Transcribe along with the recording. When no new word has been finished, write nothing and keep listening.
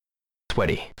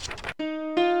Sweaty.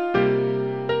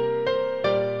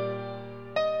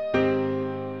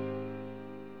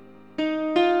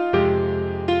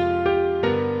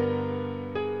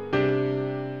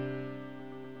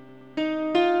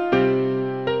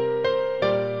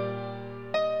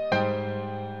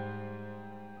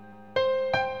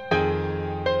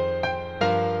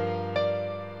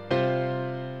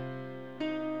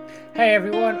 Hey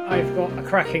everyone, I've got a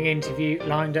cracking interview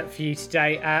lined up for you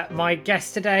today. My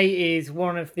guest today is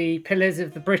one of the pillars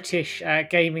of the British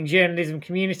gaming journalism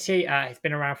community. He's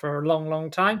been around for a long,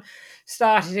 long time.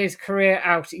 Started his career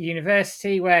out at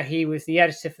university where he was the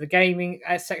editor for the gaming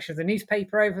section of the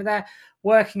newspaper over there,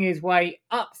 working his way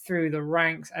up through the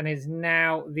ranks and is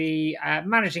now the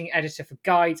managing editor for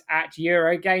guides at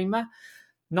Eurogamer.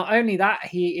 Not only that,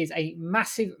 he is a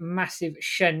massive, massive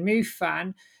Shenmue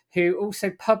fan who also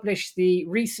published the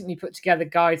recently put together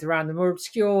guides around the more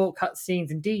obscure cutscenes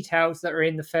and details that are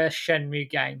in the first Shenmue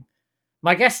game.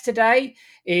 My guest today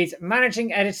is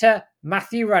managing editor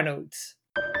Matthew Reynolds.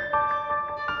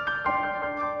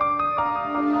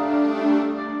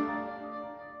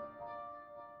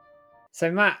 So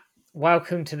Matt,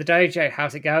 welcome to the dojo.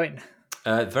 How's it going?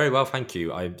 Very well, thank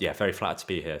you. I'm very flattered to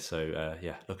be here. So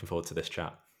looking forward to this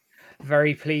chat.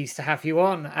 Very pleased to have you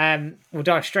on. We'll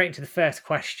dive straight into the first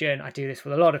question. I do this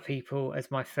with a lot of people as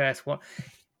my first one.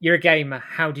 You're a gamer.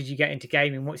 How did you get into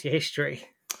gaming? What's your history?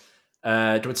 Do you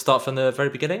want to start from the very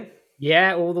beginning?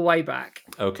 Yeah, all the way back.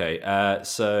 Okay.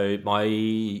 So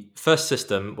my first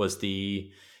system was the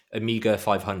Amiga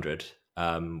 500,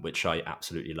 which I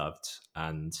absolutely loved.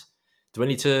 And do I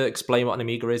need to explain what an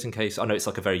Amiga is in case? I know it's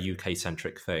like a very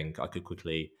UK-centric thing. I could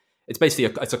quickly... It's basically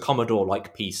it's a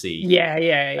Commodore-like PC.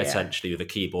 Yeah. Essentially with a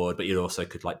keyboard, but you also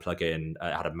could like plug in.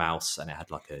 It had a mouse and it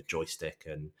had like a joystick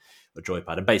and a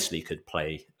joypad, and basically you could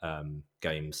play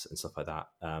games and stuff like that.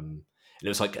 And it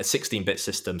was like a 16-bit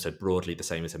system, so broadly the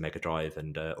same as a Mega Drive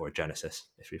and or a Genesis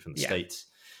if you're from the States,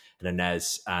 and a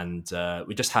NES. And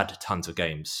we just had tons of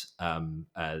games. And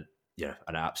I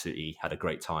absolutely had a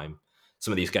great time.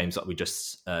 Some of these games that we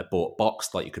just bought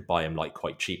boxed, like you could buy them like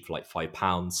quite cheap for like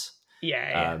 £5.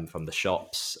 From the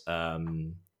shops.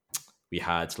 We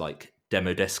had like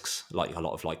demo discs, like a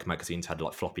lot of like magazines had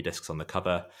like floppy disks on the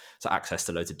cover, so access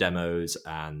to loads of demos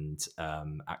and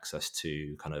access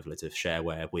to kind of loads of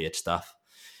shareware, weird stuff.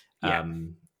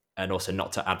 And also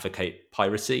not to advocate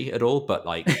piracy at all, but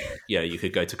like you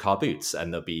could go to Car Boots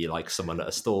and there'll be like someone at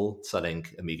a stall selling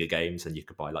Amiga games, and you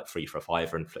could buy like 3 for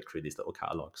 £5 and flick through these little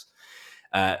catalogs.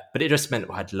 But it just meant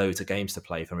I had loads of games to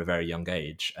play from a very young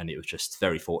age, and it was just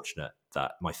very fortunate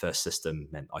that my first system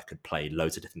meant I could play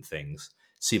loads of different things,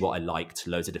 see what I liked,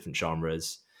 loads of different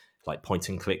genres, like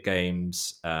point-and-click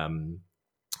games. I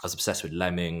was obsessed with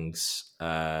Lemmings.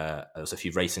 There was a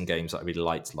few racing games that I really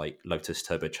liked, like Lotus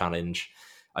Turbo Challenge.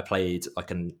 I played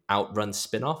like an Outrun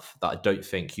spin-off that I don't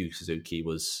think Yu Suzuki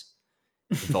was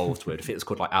involved with. I think it was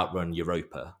called like Outrun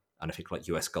Europa, and I think like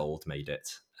US Gold made it.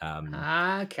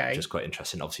 Okay. Which is quite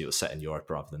interesting. Obviously, it was set in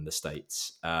Europe rather than the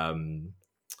States. And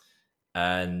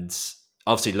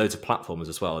obviously loads of platformers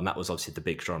as well. And that was obviously the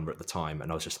big genre at the time.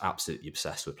 And I was just absolutely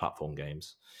obsessed with platform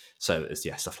games. So it's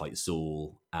stuff like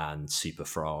Zool and Super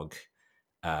Frog,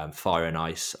 Fire and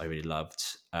Ice I really loved.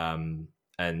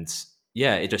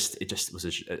 It just was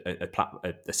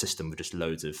a system with just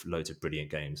loads of brilliant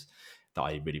games that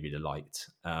I really, really liked.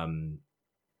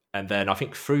 And then I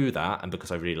think through that, and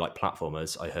because I really like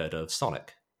platformers, I heard of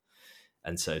Sonic.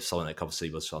 And so Sonic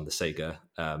obviously was on the Sega.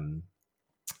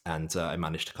 And I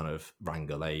managed to kind of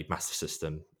wrangle a Master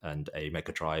System and a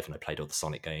Mega Drive, and I played all the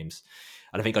Sonic games.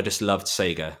 And I think I just loved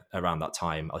Sega around that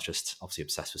time. I was just obviously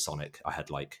obsessed with Sonic. I had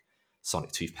like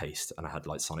Sonic toothpaste and I had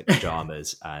like Sonic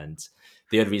pajamas. And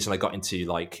the only reason I got into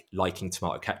like liking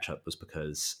tomato ketchup was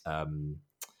because I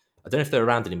don't know if they're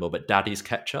around anymore, but Daddy's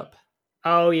Ketchup.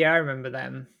 Oh yeah, I remember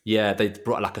them. Yeah, they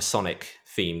brought like a Sonic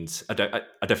themed. I don't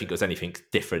think it was anything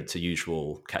different to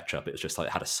usual ketchup. It was just like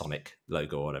it had a Sonic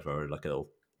logo or whatever, or like a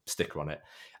little sticker on it.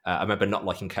 I remember not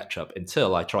liking ketchup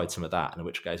until I tried some of that, and in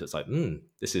which case it's like,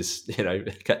 this is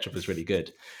ketchup is really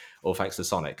good. All thanks to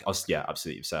Sonic. I was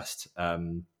absolutely obsessed.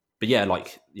 But yeah,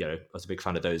 like I was a big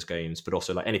fan of those games, but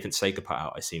also like anything Sega put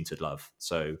out, I seemed to love.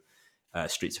 So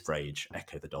Streets of Rage,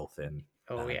 Echo the Dolphin,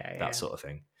 that sort of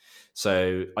thing.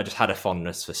 So I just had a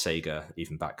fondness for Sega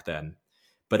even back then.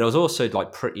 But I was also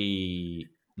like pretty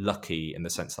lucky in the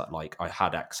sense that like I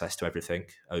had access to everything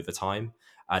over time.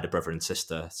 I had a brother and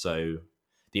sister. So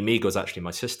the Amiga was actually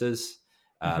my sister's,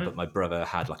 but my brother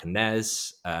had like a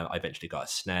NES. I eventually got a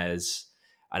SNES,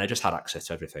 and I just had access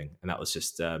to everything. And that was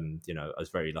just, I was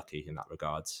very lucky in that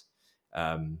regards.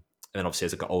 then obviously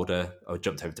as I got older, I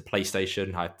jumped over to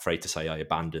PlayStation. I'm afraid to say I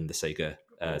abandoned the Sega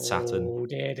Saturn. Oh,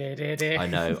 dear. I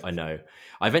know, I know.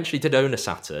 I eventually did own a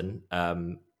Saturn,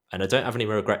 and I don't have any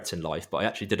regrets in life, but I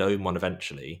actually did own one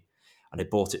eventually. And I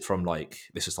bought it from like,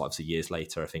 this was obviously years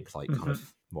later, I think like kind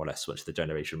of more or less once the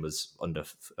generation was under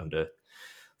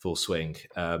full swing.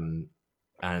 And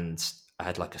I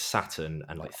had like a Saturn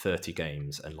and like 30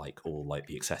 games and like all like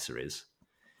the accessories.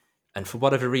 And for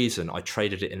whatever reason, I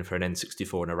traded it in for an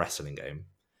N64 and a wrestling game.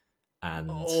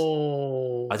 And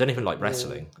I don't even like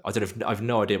wrestling. I don't have, I have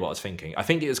no idea what I was thinking. I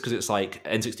think it was because it's like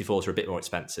N64s are a bit more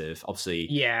expensive. Obviously,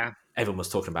 Yeah. everyone was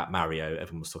talking about Mario,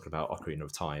 everyone was talking about Ocarina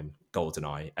of Time,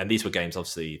 GoldenEye, and these were games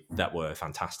obviously that were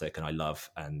fantastic and I love.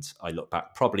 And I look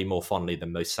back probably more fondly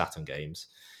than most Saturn games,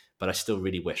 but I still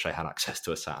really wish I had access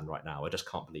to a Saturn right now. I just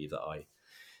can't believe that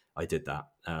I did that.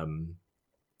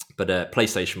 But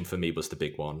PlayStation for me was the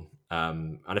big one,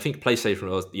 and I think PlayStation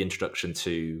was the introduction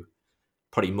to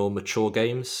probably more mature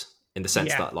games in the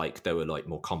sense that like they were like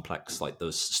more complex, like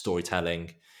those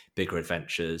storytelling, bigger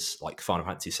adventures. Like Final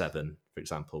Fantasy VII, for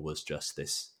example, was just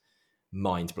this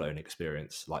mind-blowing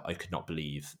experience. Like I could not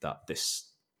believe that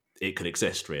it could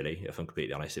exist, really, if I'm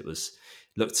completely honest. It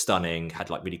looked stunning, had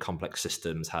like really complex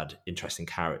systems, had interesting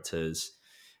characters.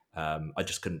 I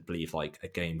just couldn't believe like a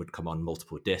game would come on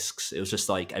multiple discs. It was just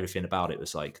like everything about it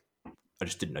was like, I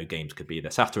just didn't know games could be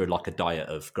this. After like a diet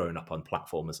of growing up on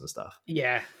platformers and stuff,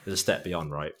 Yeah. there's a step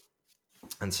beyond, right?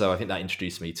 And so I think that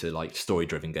introduced me to like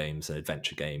story-driven games and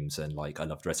adventure games, and like I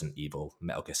loved Resident Evil,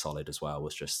 Metal Gear Solid as well.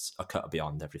 Was just a cut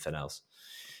beyond everything else.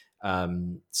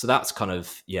 So that's kind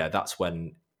of that's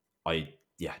when I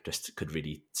just could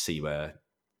really see where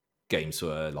games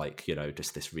were like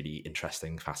just this really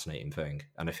interesting, fascinating thing.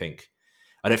 And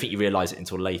I don't think you realize it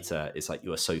until later. It's like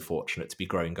you are so fortunate to be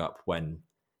growing up when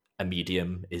a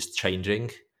medium is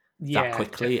changing that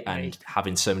quickly Definitely. and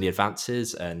having so many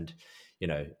advances. And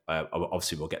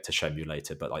obviously we'll get to Shenmue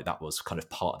later, but like that was kind of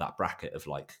part of that bracket of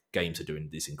like games are doing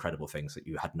these incredible things that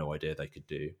you had no idea they could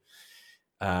do.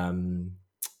 And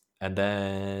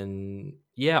then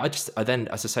I then,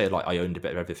 as I say, like I owned a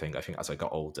bit of everything. I think as I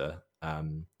got older,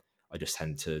 I just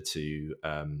tended to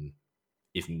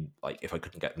even like if I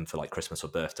couldn't get them for like Christmas or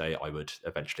birthday, I would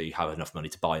eventually have enough money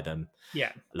to buy them.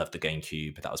 Yeah. I loved the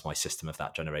GameCube. That was my system of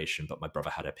that generation. But my brother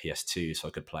had a PS2, so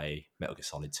I could play Metal Gear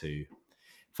Solid 2,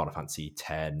 Final Fantasy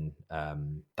 10,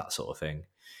 that sort of thing.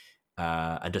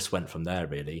 And just went from there,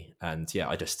 really. And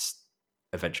I just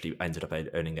eventually ended up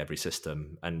owning every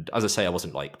system. And as I say, I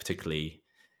wasn't like particularly,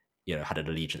 had an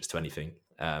allegiance to anything.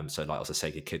 So like I was a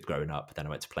Sega kid growing up, then I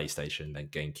went to PlayStation, then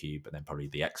GameCube, and then probably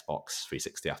the Xbox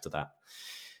 360 after that.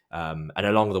 And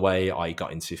along the way, I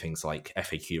got into things like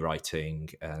FAQ writing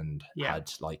and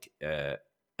had like, and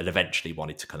eventually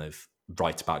wanted to kind of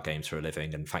write about games for a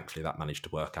living. And thankfully that managed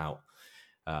to work out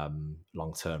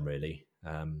long term, really.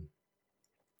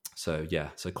 So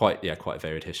quite a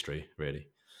varied history, really.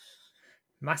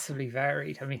 Massively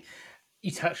varied. I mean,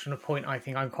 you touched on a point I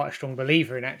think I'm quite a strong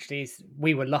believer in, actually, is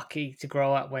we were lucky to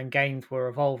grow up when games were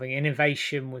evolving.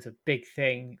 Innovation was a big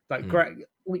thing. Like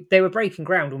they were breaking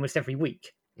ground almost every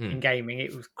week in gaming.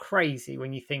 It was crazy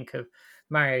when you think of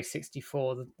Mario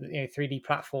 64, the 3D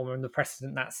platformer, and the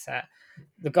precedent that set.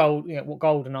 What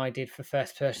GoldenEye did for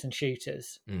first-person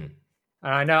shooters. And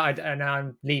I know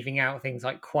I'm leaving out things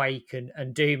like Quake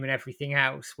and Doom and everything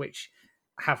else, which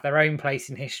have their own place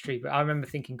in history. But I remember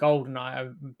thinking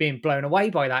GoldenEye, being blown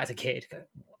away by that as a kid.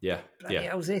 Bloody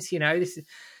hell's this? It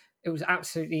was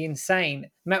absolutely insane.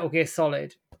 Metal Gear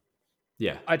Solid.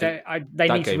 Yeah, they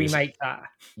need to remake that.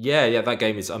 Yeah, that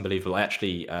game is unbelievable. I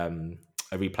actually I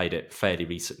replayed it fairly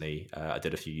recently. I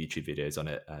did a few YouTube videos on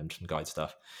it and some guide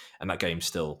stuff, and that game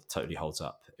still totally holds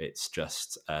up. It's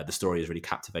just the story is really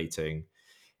captivating.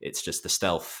 It's just the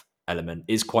stealth element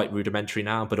is quite rudimentary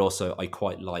now, but also I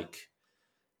quite like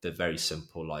the very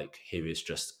simple, like, here is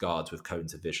just guards with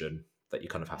cones of vision that you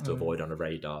kind of have to avoid on a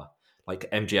radar. Like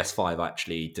MGS5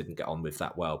 actually didn't get on with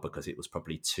that well because it was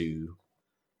probably too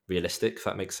realistic, if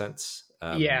that makes sense.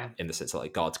 In the sense that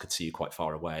like guards could see you quite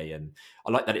far away. And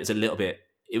I like that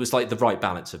it was like the right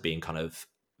balance of being kind of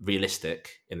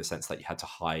realistic in the sense that you had to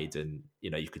hide and,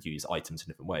 you could use items in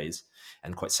different ways,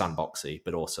 and quite sandboxy,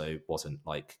 but also wasn't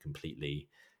like completely,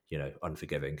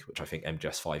 unforgiving, which I think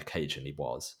MGS5 occasionally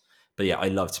was. But I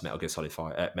loved Metal Gear Solid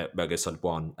 5, Metal Gear Solid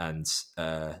 1, and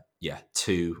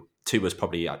 2. 2 was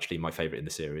probably actually my favorite in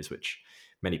the series, which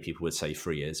many people would say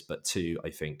 3 is, but 2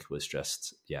 I think was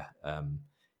just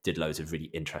did loads of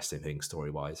really interesting things story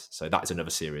wise. So that is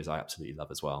another series I absolutely love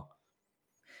as well.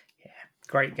 Yeah,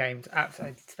 Great games.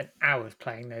 Absolutely spent hours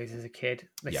playing those as a kid.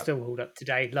 They Yeah, still hold up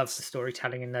today. Love the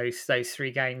storytelling in those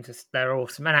three games. They're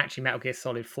awesome. And actually Metal Gear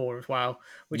Solid 4 as well,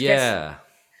 which gets yeah.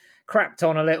 crapped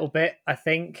on a little bit, I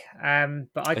think.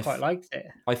 But I I quite th- liked it.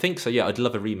 I think so. Yeah, I'd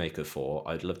love a remake of 4.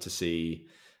 I'd love to see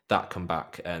that come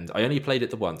back. And I only played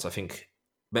it the once. I think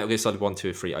Metal Gear Solid 1, 2,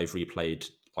 and 3 I've replayed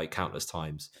like countless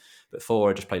times. But 4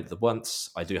 I just played it the once.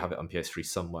 I do have it on PS3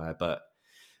 somewhere, but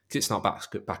because it's not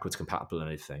backwards compatible and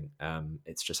anything,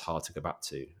 it's just hard to go back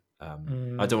to.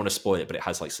 I don't want to spoil it, but it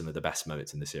has like some of the best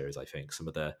moments in the series. I think some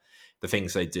of the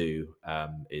things they do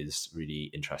is really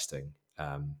interesting.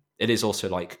 It is also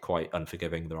like quite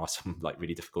unforgiving. There are some like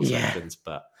really difficult Yeah. sections,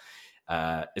 but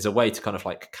as a way to kind of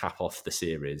like cap off the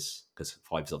series, because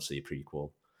 5 is obviously a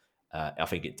prequel. I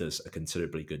think it does a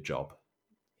considerably good job,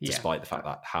 despite the fact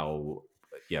that how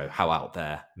out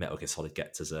there Metal Gear Solid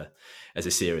gets as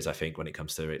a series. I think when it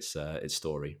comes to its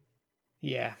story.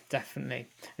 Yeah, definitely.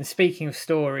 And speaking of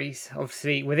stories,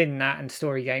 obviously within that and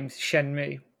story games,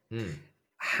 Shenmue. Mm.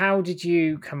 How did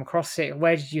you come across it?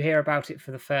 Where did you hear about it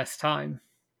for the first time?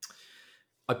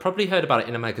 I probably heard about it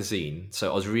in a magazine,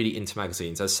 so I was really into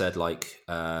magazines. As I said, like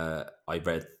I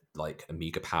read like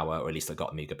Amiga Power, or at least I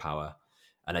got Amiga Power,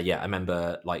 and I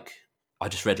remember like I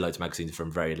just read loads of magazines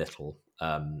from very little,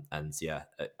 and yeah,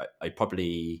 I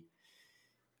probably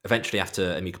eventually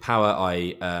after Amiga Power,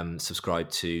 I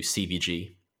subscribed to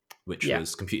CVG, which Yeah.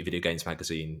 was Computer Video Games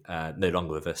Magazine, no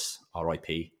longer with us,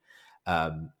 RIP.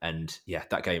 And yeah,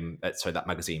 that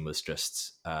magazine was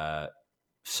just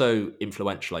so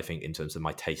influential, I think, in terms of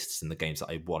my tastes in the games that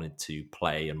I wanted to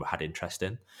play and had interest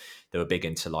in. They were big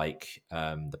into like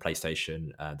the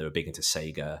PlayStation. They were big into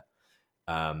Sega.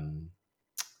 Um,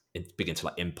 big into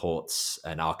like imports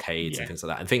and arcades and Yeah. things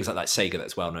like that, and things like that Sega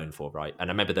that's well known for, right? And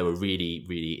I remember they were really,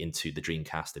 really into the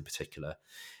Dreamcast in particular,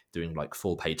 doing like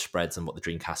full page spreads on what the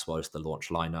Dreamcast was, the launch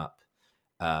lineup.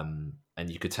 And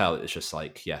you could tell it was just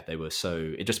like, yeah, they were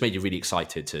so. It just made you really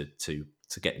excited to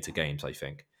get into games, I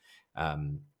think.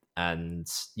 And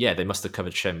yeah, they must have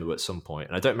covered Shenmue at some point,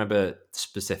 and I don't remember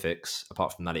specifics.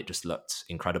 Apart from that, it just looked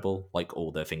incredible. Like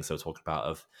all the things they were talking about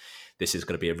of this is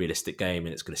going to be a realistic game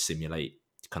and it's going to simulate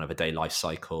kind of a day night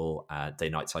cycle,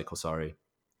 sorry.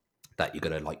 That you're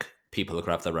going to like people are going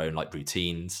to have their own like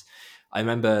routines. I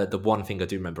remember the one thing I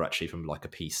do remember actually from like a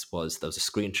piece was there was a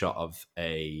screenshot of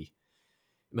it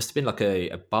must have been like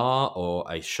a bar or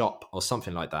a shop or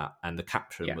something like that. And the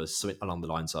caption Yeah. was something along the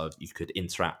lines of you could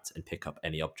interact and pick up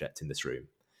any object in this room.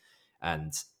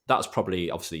 And that was probably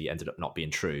obviously ended up not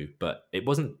being true, but it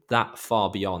wasn't that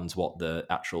far beyond what the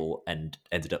actual end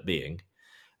ended up being.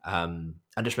 I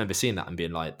just remember seeing that and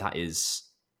being like, that is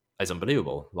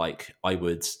unbelievable. Like I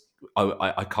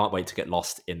can't wait to get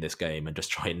lost in this game and just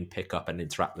try and pick up and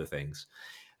interact with things.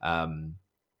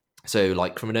 So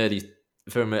like early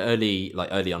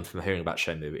on from hearing about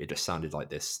Shenmue, it just sounded like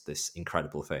this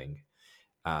incredible thing.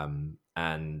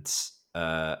 And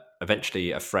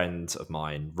eventually a friend of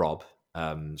mine, Rob,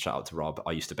 shout out to Rob.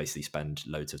 I used to basically spend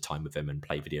loads of time with him and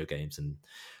play video games and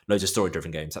loads of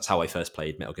story-driven games. That's how I first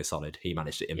played Metal Gear Solid. He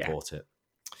managed to import it,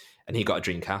 and he got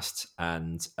a Dreamcast,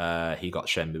 and he got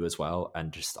Shenmue as well.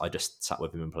 And I just sat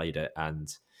with him and played it,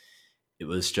 and it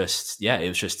was just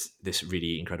this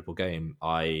really incredible game.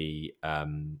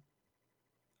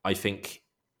 I think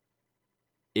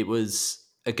it was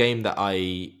a game that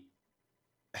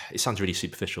it sounds really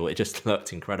superficial. It just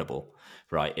looked incredible,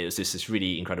 right? It was this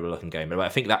really incredible looking game. But I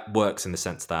think that works in the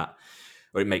sense that,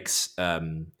 or it makes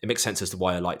sense as to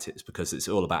why I liked it. It's because it's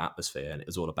all about atmosphere and it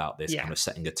was all about this kind of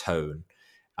setting a tone.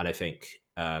 And I think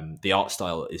the art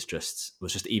style was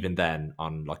just even then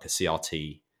on like a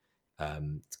CRT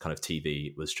kind of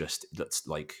TV was just looks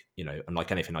like,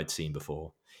 unlike anything I'd seen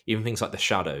before. Even things like the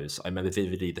shadows. I remember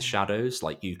vividly the shadows.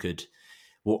 Like you could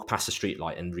walk past a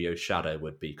streetlight and Rio's shadow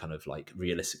would be kind of like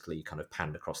realistically kind of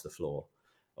panned across the floor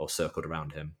or circled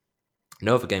around him.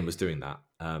 No other game was doing that,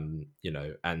 and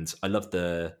I love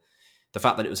the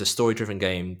fact that it was a story-driven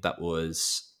game that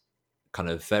was kind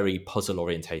of very puzzle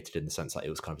orientated in the sense that it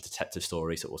was kind of a detective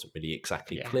story, so it wasn't really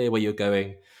exactly clear where you're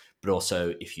going. But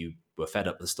also, if you were fed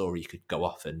up with the story, you could go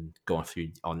off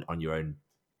through on your own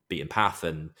beaten path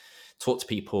and talk to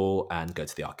people and go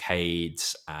to the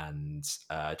arcades and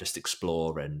just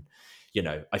explore. And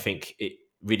I think it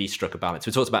really struck a balance.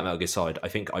 We talked about Metal Gear Solid. I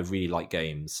think I really like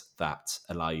games that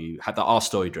that are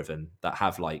story driven, that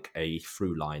have like a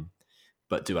through line,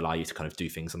 but do allow you to kind of do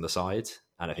things on the side.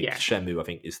 And I think Shenmue, I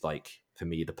think, is like for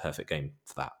me the perfect game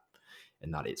for that.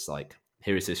 In that it's like,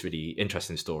 here is this really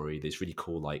interesting story. There's really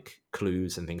cool like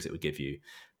clues and things it would give you.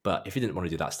 But if you didn't want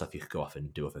to do that stuff, you could go off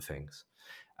and do other things.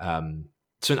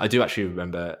 So I do actually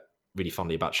remember really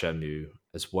fondly about Shenmue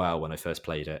as well when I first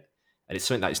played it, and it's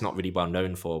something that it's not really well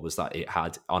known for, was that it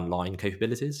had online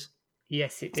capabilities.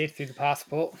 Yes, it did through the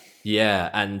passport. Yeah,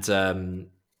 and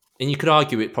you could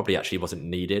argue it probably actually wasn't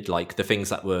needed. Like the things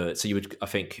that were, so you would, I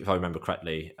think, if I remember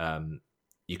correctly,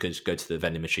 you could go to the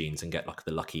vending machines and get like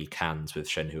the lucky cans with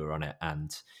Shenhua on it,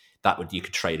 and that would, you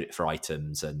could trade it for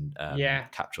items and Yeah.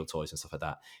 capsule toys and stuff like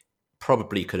that.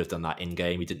 Probably could have done that in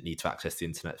game. You didn't need to access the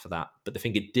internet for that. But the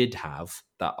thing it did have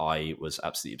that I was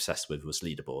absolutely obsessed with was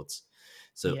leaderboards.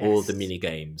 So all the Yes. mini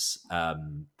games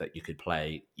that you could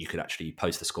play, you could actually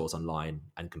post the scores online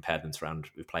and compare them around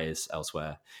with players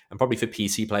elsewhere. And probably for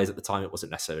PC players at the time, it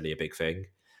wasn't necessarily a big thing.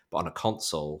 But on a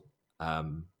console,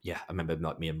 yeah, I remember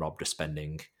like me and Rob just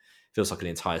spending, feels like an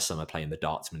entire summer playing the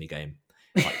darts mini game,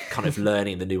 like kind of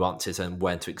learning the nuances and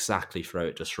when to exactly throw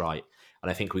it just right. And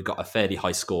I think we got a fairly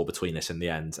high score between us in the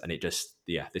end. And it just,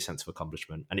 yeah, this sense of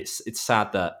accomplishment. And it's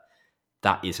sad that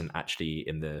that isn't actually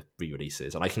in the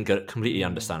re-releases, and I can completely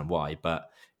understand why. But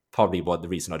probably the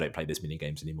reason I don't play those mini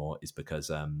games anymore is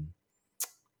because,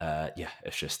 yeah,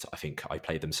 it's just I think I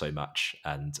play them so much,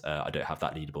 and I don't have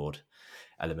that leaderboard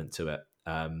element to it.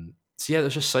 So yeah,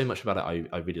 there's just so much about it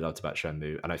I really loved about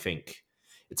Shenmue, and I think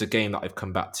it's a game that I've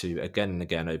come back to again and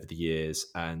again over the years.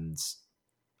 And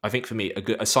I think for me,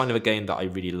 a sign of a game that I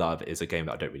really love is a game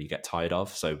that I don't really get tired of.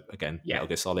 So again, Yeah. Metal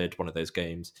Gear Solid, one of those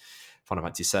games. Final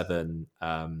Fantasy VII,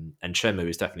 and Shenmue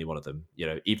is definitely one of them. You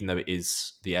know, even though it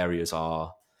is, the areas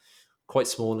are quite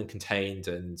small and contained,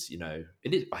 and you know,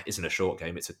 it isn't a short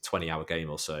game. It's a 20-hour game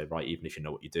or so, right? Even if you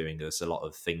know what you're doing, there's a lot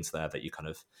of things there that you kind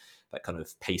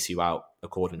of pace you out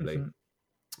accordingly. Hmm.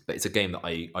 But it's a game that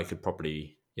I could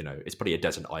probably, you know, it's probably a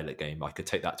desert island game. I could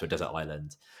take that to a desert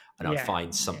island, and I'd Yeah.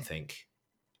 find something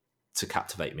to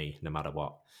captivate me no matter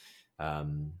what.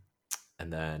 Um,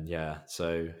 and then yeah,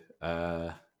 so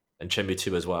and Shenmue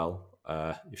 2 as well.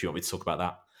 If you want me to talk about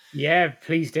that. Yeah,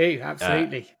 please do. Uh,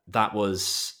 Absolutely. that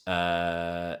was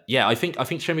yeah, I think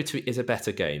Shenmue 2 is a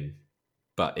better game,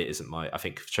 but it isn't my, I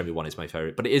think Shenmue 1 is my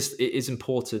favorite. But it is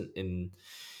important in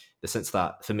the sense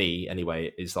that for me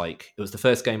anyway, is like it was the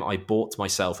first game I bought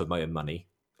myself with my own money,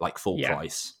 like full Yeah.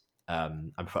 price.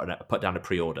 I put down a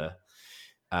pre-order.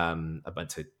 I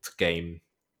went to game,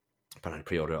 put down a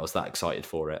pre-order. I was that excited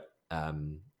for it. I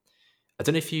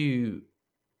don't know if you,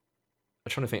 I'm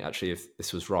trying to think actually if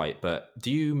this was right, but do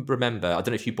you remember? I don't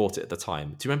know if you bought it at the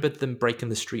time. Do you remember them breaking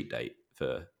the street date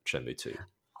for Shenmue 2?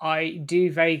 I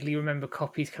do vaguely remember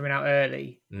copies coming out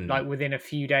early, Mm, like within a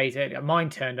few days early. Mine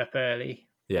turned up early.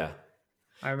 yeah.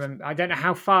 I remember, I don't know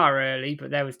how far early, but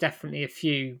there was definitely a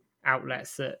few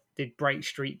outlets that did break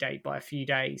street date by a few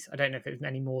days. I don't know if it was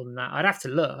any more than that. I'd have to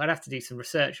look. I'd have to do some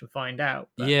research and find out.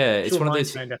 But Yeah, I'm it's sure one of mine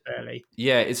those. turned up early.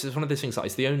 Yeah, it's one of those things that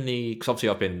it's the only, because obviously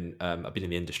I've been in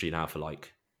the industry now for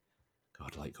like,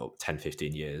 God, like 10,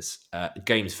 15 years.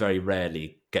 Games very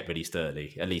rarely get released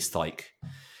early, at least like,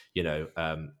 you know. But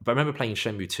I remember playing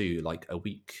Shenmue 2 like a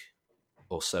week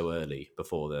or so early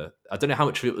before I don't know how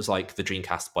much of it was like the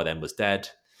Dreamcast by then was dead,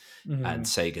 and Mm.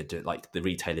 Sega did, like the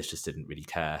retailers just didn't really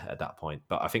care at that point.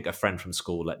 But I think a friend from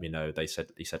school let me know. He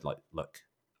said like, look,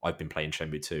 I've been playing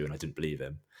Shenmue 2, and I didn't believe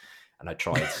him. And I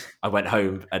tried. I went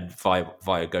home, and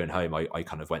via going home, I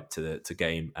kind of went to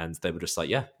game, and they were just like,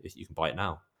 yeah, you can buy it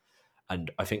now. And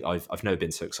I think I've never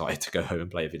been so excited to go home and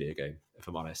play a video game, if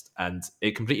I'm honest. And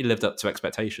it completely lived up to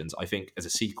expectations. I think as a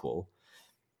sequel,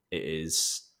 it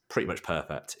is pretty much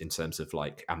perfect in terms of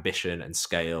like ambition and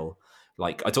scale.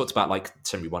 Like I talked about, like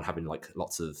Shenmue 1 having like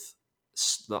lots of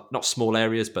not small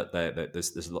areas, but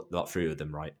there's a lot through of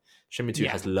them, right? Shenmue 2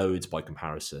 Yeah. has loads by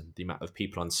comparison. The amount of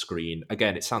people on screen,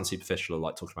 again, it sounds superficial,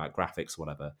 like talking about graphics or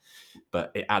whatever,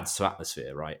 but it adds to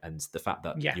atmosphere, right? And the fact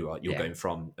that Yeah. you're Yeah. going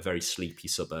from a very sleepy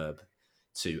suburb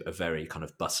to a very kind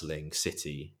of bustling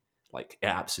city, like it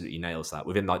absolutely nails that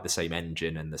within like the same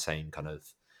engine and the same kind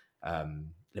of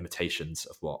limitations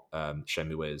of what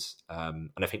Shenmue is.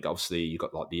 And I think obviously you've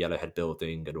got like the Yellowhead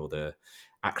building and all the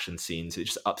action scenes. It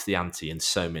just ups the ante in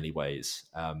so many ways.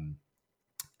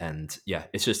 And yeah,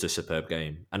 it's just a superb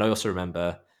game. And I also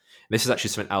remember, this is actually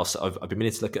something else I've been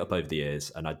meaning to look it up over the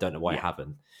years, and I don't know why I Yeah.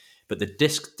 haven't. But the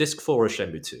disc 4 of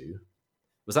Shenmue 2,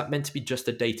 was that meant to be just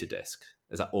a data disc?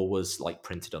 Is that always like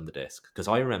printed on the disc? Because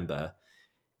I remember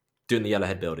doing the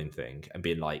Yellowhead building thing and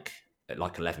being like, at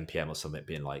like 11 p.m. or something,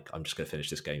 being like, I'm just going to finish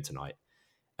this game tonight.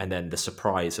 And then the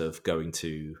surprise of going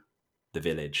to the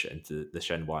village and the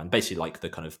Shenhua, and basically like the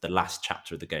kind of the last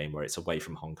chapter of the game where it's away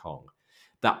from Hong Kong,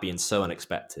 that being so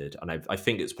unexpected. And I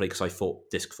think it's probably because I thought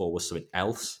disc 4 was something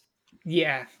else.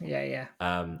 Yeah. Yeah. Yeah.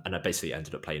 And I basically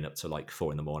ended up playing up to like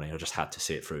 4 a.m. I just had to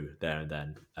see it through there and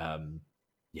then.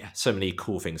 Yeah, so many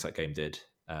cool things that game did.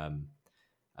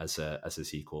 as a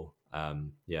sequel.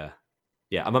 Yeah.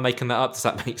 Am I making that up? Does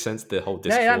that make sense? The whole No,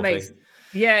 disc that four makes. thing.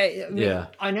 Yeah, I mean, Yeah.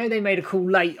 I know they made a call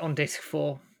late on disc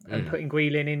 4 and Mm. putting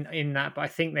Guilin in that, but I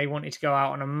think they wanted to go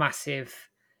out on a massive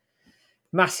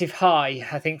high.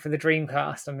 I think for the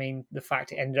Dreamcast. I mean, the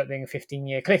fact it ended up being a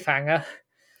 15-year cliffhanger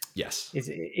Yes.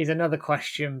 is another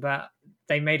question, but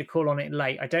they made a call on it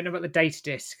late. I don't know about the data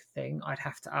disc thing. I'd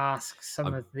have to ask some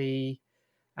I'm, of the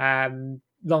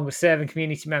longer serving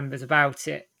community members about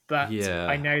it, but I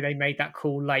yeah. know they made that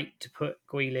call late to put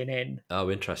Guilin in.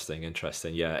 Oh, interesting.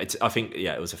 Yeah, I think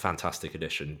it was a fantastic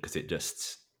addition because it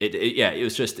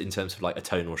was just in terms of like a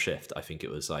tonal shift. I think it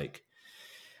was like,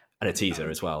 and a teaser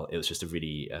as well. It was just a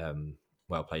really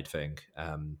well played thing.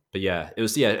 But yeah, it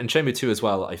was and Shenmue 2 as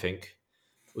well. I think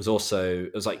it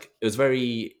was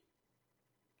very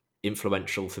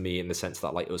influential for me in the sense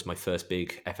that like it was my first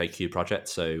big FAQ project.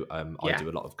 So I Yeah. do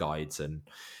a lot of guides, and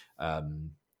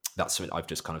that's something I've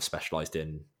just kind of specialized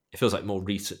in. It feels like more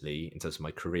recently in terms of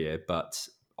my career, but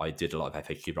I did a lot of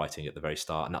FAQ writing at the very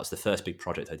start, and that was the first big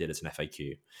project I did as an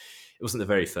FAQ. It wasn't the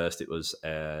very first; it was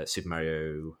Super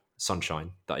Mario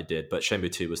Sunshine that I did, but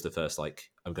Shenmue 2 was the first. Like,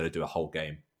 I'm going to do a whole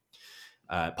game.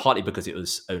 Partly because it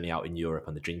was only out in Europe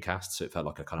on the Dreamcast, so it felt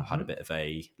like I kind of had a bit of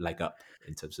a leg up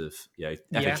in terms of Yeah.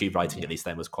 FAQ writing. At least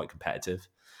then was quite competitive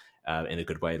in a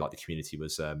good way. Like the community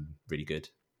was really good,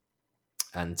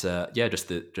 and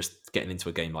just getting into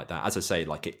a game like that. As I say,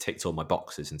 like it ticked all my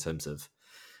boxes in terms of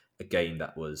a game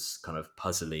that was kind of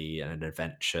puzzly and an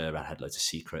adventure and had loads of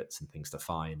secrets and things to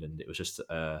find, and it was just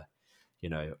I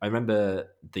remember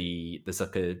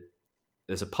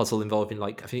there's a puzzle involving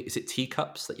like I think is it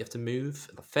teacups that you have to move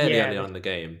fairly Yeah, early on the in the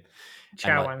game,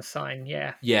 and like Chowan sign,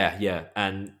 yeah. yeah,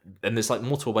 and there's like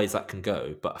multiple ways that can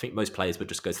go, but I think most players would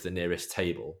just go to the nearest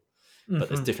table. But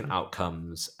there's different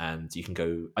outcomes, and you can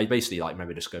go. I basically like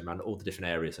remember just going around all the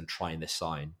different areas and trying this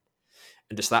sign,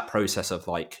 and just that process of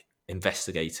like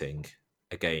investigating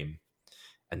a game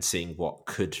and seeing what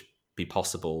could be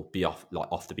possible, be off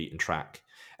the beaten track,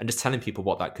 and just telling people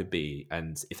what that could be.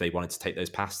 And if they wanted to take those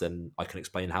paths, then I can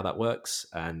explain how that works.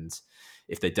 And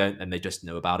if they don't, then they just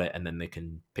know about it, and then they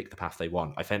can pick the path they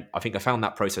want. I think I found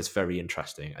that process very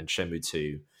interesting, and Shenmue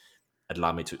 2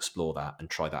 allowed me to explore that and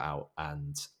try that out.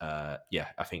 And I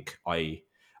think I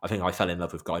fell in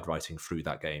love with guide writing through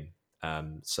that game.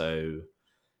 So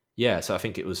I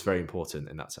think it was very important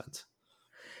in that sense.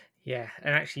 Yeah,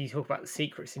 and actually, you talk about the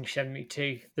secrets in Shenmue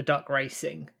 2, the duck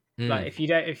racing. Like, Mm,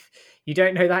 if you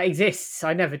don't know that exists,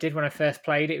 I never did when I first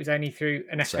played. It was only through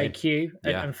an same. FAQ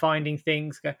Yeah. and finding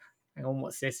things. Go, hang on,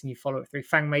 what's this? And you follow it through.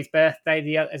 Fang Mei's birthday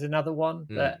is another one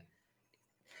Mm, that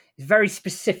is very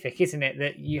specific, isn't it?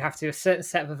 That you have to do a certain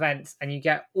set of events and you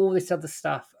get all this other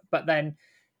stuff, but then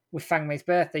with Fang Mei's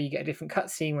birthday, you get a different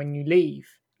cutscene when you leave,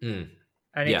 mm.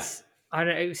 and Yeah. I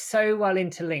don't know, it was so well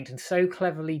interlinked and so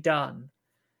cleverly done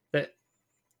that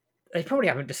they probably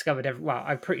haven't discovered well,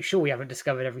 I'm pretty sure we haven't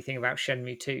discovered everything about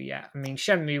Shenmue 2 yet. I mean,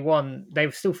 Shenmue 1, they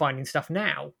were still finding stuff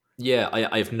now. Yeah,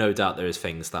 I have no doubt there is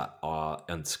things that are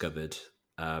undiscovered.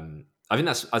 I think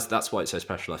that's why it's so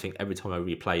special. I think every time I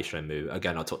replay Shenmue,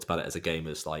 again, I talked about it as a game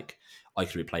as like I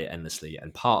could replay it endlessly,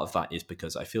 and part of that is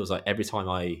because I feels like every time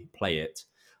I play it,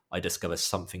 I discover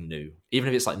something new, even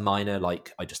if it's like minor,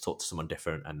 like I just talk to someone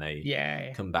different and they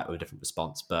Yeah. come back with a different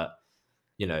response. But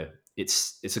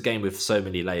it's a game with so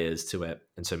many layers to it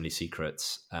and so many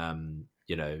secrets.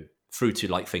 Through to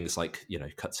like things like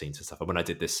cutscenes and stuff. And when I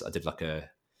did this, I did like a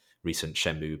recent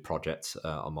Shenmue project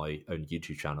on my own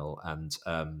YouTube channel, and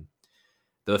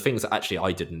there were things that actually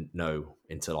I didn't know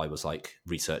until I was like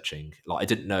researching. Like I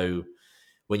didn't know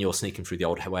when you're sneaking through the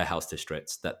old warehouse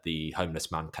districts that the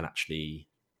homeless man can actually,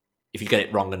 if you get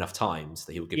it wrong enough times,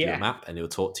 that he will give you a Yeah. map and he'll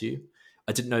talk to you.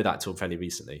 I didn't know that until fairly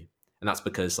recently, and that's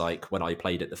because like when I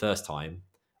played it the first time,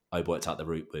 I worked out the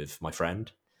route with my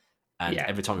friend, and Yeah.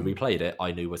 every time we replayed it,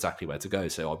 I knew exactly where to go,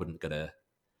 so I wasn't gonna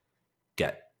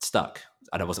get stuck,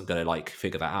 and I wasn't gonna like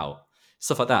figure that out.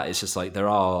 Stuff like that. It's just like there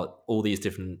are all these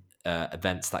different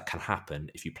events that can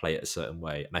happen if you play it a certain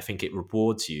way, and I think it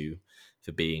rewards you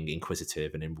for being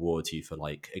inquisitive and it rewards you for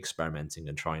like experimenting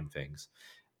and trying things.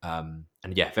 And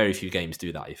yeah, very few games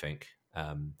do that, I think.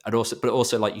 But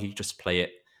also like you just play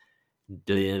it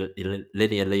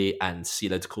linearly and see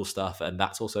loads of cool stuff, and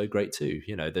that's also great too.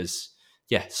 There's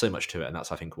so much to it, and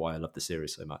that's I think why I love the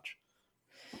series so much.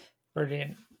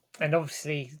 Brilliant. And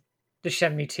obviously, the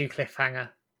Shenmue 2 cliffhanger.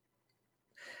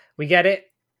 We get it.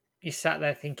 You sat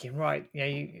there thinking, right,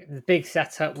 the big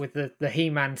setup with the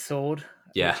He-Man sword,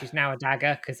 Yeah. which is now a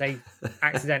dagger because they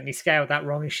accidentally scaled that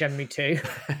wrong in Shenmue 2.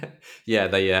 Yeah,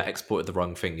 they exported the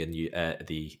wrong thing in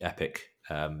the Epic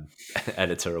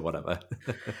editor or whatever.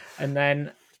 And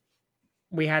then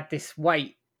we had this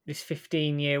wait, this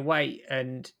 15-year wait,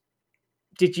 and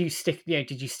did you stick?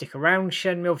 Did you stick around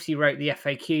Shenmue? Obviously, you wrote the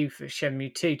FAQ for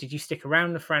Shenmue 2. Did you stick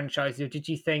around the franchise, or did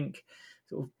you think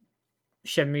sort of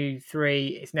Shenmue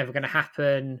 3 it's never going to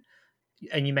happen,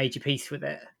 and you made your peace with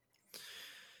it?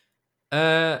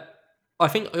 I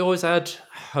think I always had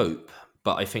hope,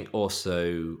 but I think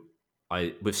also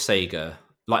with Sega,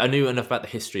 like I knew enough about the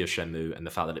history of Shenmue and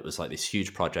the fact that it was like this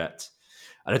huge project.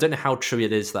 And I don't know how true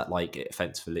it is that like it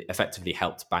effectively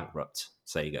helped bankrupt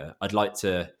Sega. I'd like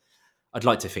to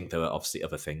think there were obviously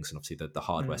other things, and obviously the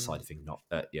hardware side of things not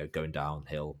going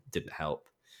downhill didn't help.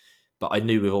 But I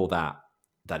knew with all that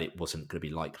it wasn't going to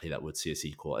be likely that we'd see a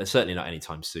sequel, and certainly not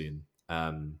anytime soon.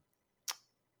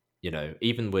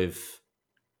 Even with,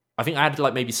 I think I had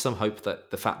like maybe some hope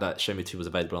that the fact that Shenmue 2 was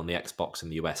available on the Xbox in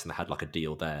the US and they had like a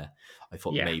deal there, I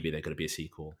thought maybe they're going to be a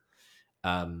sequel.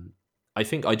 I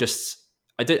think I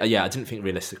didn't think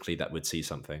realistically that we'd see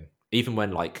something. Even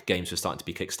when like games were starting to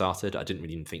be kickstarted, I didn't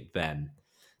really think then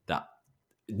that,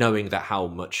 knowing that how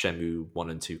much Shenmue 1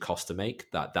 and 2 cost to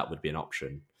make, that would be an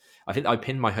option. I think I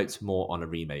pinned my hopes more on a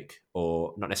remake,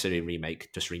 or not necessarily a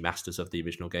remake, just remasters of the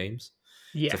original games.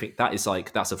 Yeah. So I think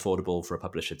that's affordable for a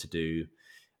publisher to do.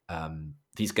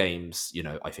 These games,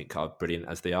 I think are brilliant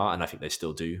as they are, and I think they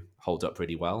still do hold up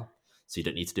really well. So you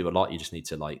don't need to do a lot; you just need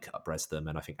to like up-res them.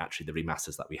 And I think actually the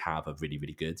remasters that we have are really,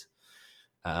 really good.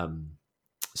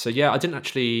 So yeah, I didn't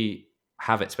actually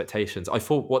have expectations. I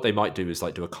thought what they might do is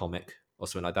like do a comic or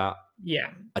something like that.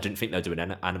 Yeah, I didn't think they'd do an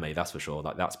anime. That's for sure.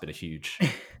 Like that's been a huge,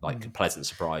 like, pleasant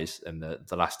surprise in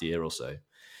the last year or so.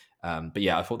 But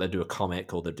yeah, I thought they'd do a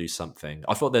comic or they'd do something.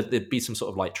 I thought there'd be some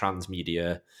sort of like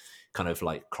transmedia, kind of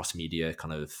like cross media,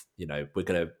 kind of, we're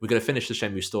gonna finish the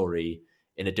Shenmue story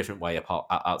in a different way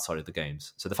outside of the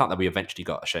games. So the fact that we eventually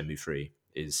got a Shenmue 3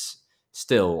 is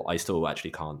I still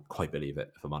actually can't quite believe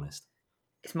it, if I'm honest.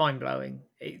 It's mind-blowing.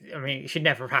 It should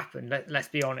never have happened. Let's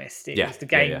be honest. It was the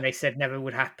game they said never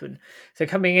would happen. So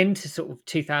coming into sort of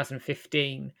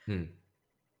 2015,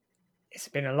 it's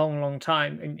been a long, long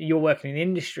time, and you're working in the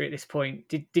industry at this point.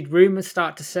 Did rumors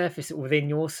start to surface within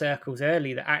your circles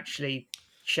early that actually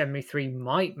Shenmue 3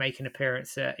 might make an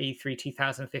appearance at E3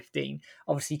 2015?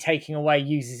 Obviously, taking away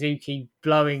Yu Suzuki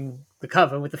blowing the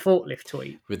cover with the forklift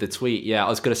tweet. With the tweet, yeah, I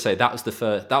was going to say that was the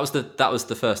first. That was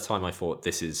the first time I thought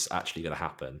this is actually going to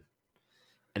happen,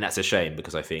 and that's a shame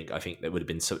because I think there would have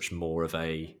been such more of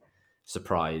a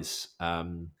surprise.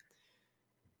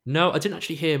 No, I didn't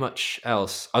actually hear much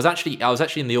else. I was actually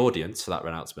in the audience for that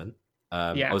announcement.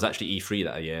 I was actually E3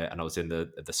 that year, and I was in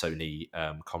the Sony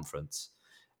conference,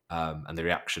 and the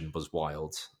reaction was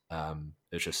wild. It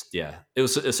was just it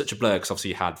was such a blur because obviously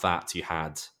you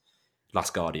had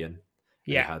Last Guardian.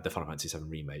 You had the Final Fantasy VII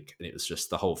remake, and it was just,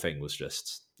 the whole thing was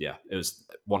just, it was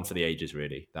one for the ages,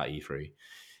 really, that E3.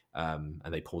 And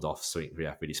they pulled off something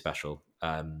really special.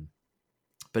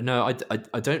 But no,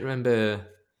 I don't remember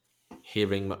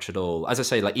hearing much at all. As I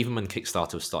say, like even when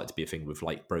Kickstarter was starting to be a thing with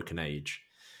like Broken Age,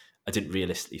 I didn't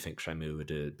realistically think Shenmue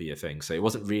would be a thing. So it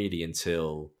wasn't really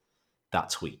until that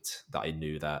tweet that I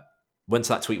knew that, once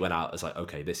that tweet went out, I was like,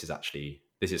 okay, this is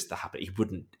the happen. He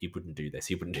wouldn't do this.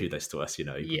 He wouldn't do this to us, He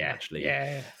wouldn't actually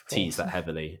tease that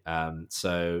heavily.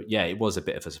 So yeah, it was a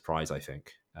bit of a surprise, I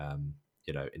think.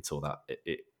 Until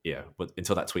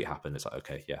that tweet happened, it's like,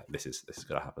 okay, yeah, this is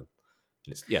going to happen.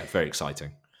 And it's very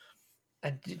exciting.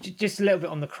 And just a little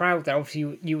bit on the crowd there.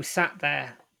 Obviously, you were sat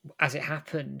there as it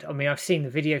happened. I mean, I've seen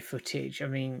the video footage. I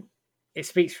mean, it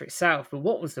speaks for itself. But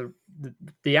what was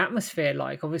the atmosphere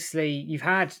like? Obviously, you've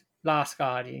had Last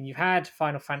Guardian, you've had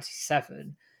Final Fantasy VII,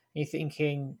 and you're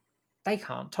thinking they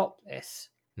can't top this,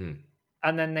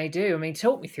 and then they do. I mean,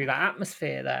 talk me through that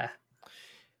atmosphere there.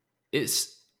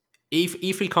 It's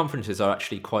E3 conferences are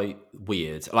actually quite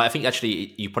weird. Like I think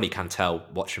actually you probably can tell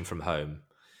watching from home,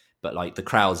 but like the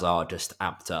crowds are just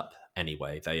amped up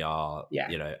anyway. They are,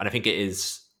 and I think it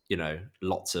is,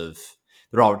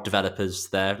 there are developers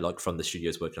there, like from the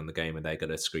studios working on the game, and they're going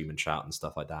to scream and shout and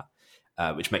stuff like that.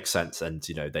 Which makes sense, and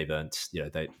they've earned,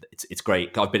 it's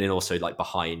great. I've been in also like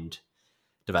behind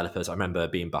developers. I remember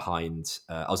being behind.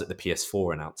 I was at the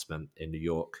PS4 announcement in New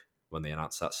York when they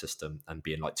announced that system, and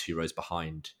being like 2 rows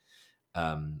behind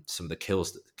some of the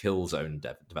Killzone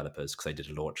developers because they did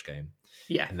a launch game.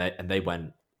 Yeah, and they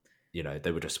went,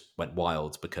 they went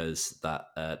wild because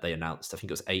that they announced, I think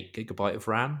it was 8 GB of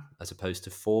RAM as opposed to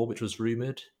 4, which was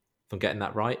rumored. If I'm getting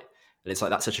that right. And it's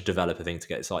like, that's such a developer thing to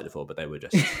get excited for, but they were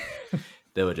just,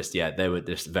 they were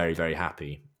just very, very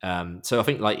happy. So I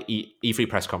think like E3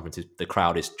 press conferences, the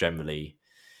crowd is generally,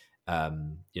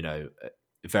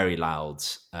 very loud,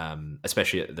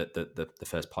 especially at the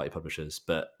first party publishers.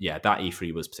 But yeah, that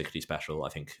E3 was particularly special. I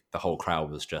think the whole crowd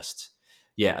was just,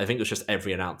 yeah, I think it was just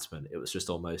every announcement. It was just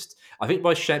almost, I think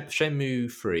by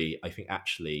Shenmue 3, I think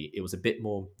actually it was a bit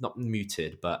more, not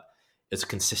muted, but it's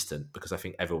consistent because I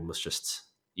think everyone was just,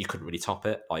 you couldn't really top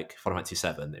it. Like Final Fantasy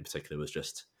 7 in particular was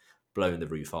just blowing the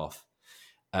roof off.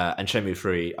 And Shenmue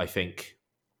 3, I think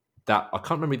that, I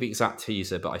can't remember the exact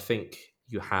teaser, but I think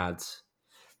you had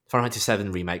Final Fantasy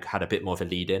 7 remake had a bit more of a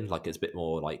lead in, like it's a bit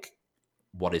more like,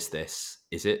 what is this?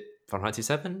 Is it Final Fantasy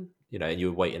 7? You know, and you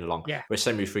were waiting along. Yeah. Whereas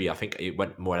Shenmue 3, I think it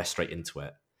went more or less straight into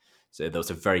it. So there was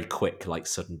a very quick, like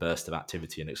sudden burst of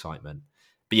activity and excitement.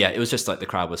 But yeah, it was just like the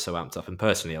crowd was so amped up. And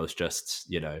personally, I was just,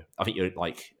 you know, I think you're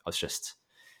like, I was just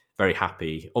very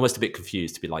happy, almost a bit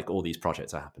confused to be like, all these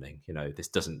projects are happening. You know, this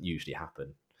doesn't usually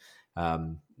happen.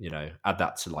 You know, add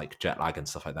that to like jet lag and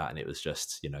stuff like that, and it was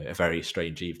just, you know, a very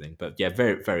strange evening. But yeah,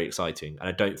 very, very exciting. And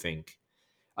I don't think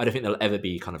there'll ever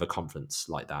be kind of a conference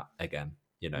like that again.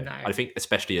 You know, No. I think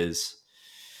especially as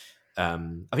I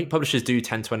think publishers do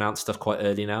tend to announce stuff quite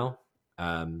early now,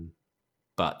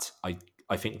 but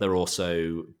I think they're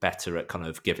also better at kind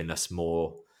of giving us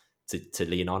more to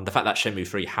lean on. The fact that Shenmue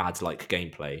 3 had like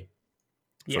gameplay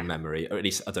from memory, or at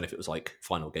least I don't know if it was like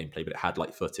final gameplay, but it had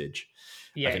like footage.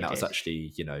 Yeah, I think that was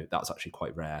actually, you know, that was actually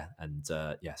quite rare. And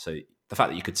yeah, so the fact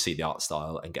that you could see the art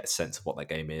style and get a sense of what that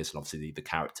game is, and obviously the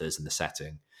characters and the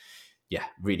setting, yeah,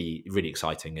 really, really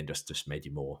exciting, and just made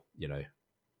you more, you know,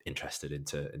 interested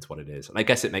into what it is. And I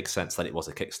guess it makes sense that it was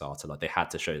a Kickstarter. Like they had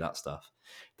to show that stuff.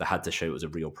 They had to show it was a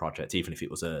real project, even if it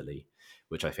was early,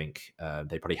 which I think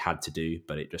they probably had to do,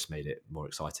 but it just made it more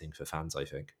exciting for fans, I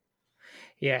think.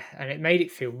 Yeah, and it made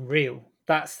it feel real.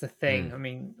 That's the thing. I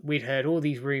mean, we'd heard all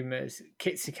these rumors.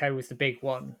 Kitsuko was the big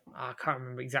one. I can't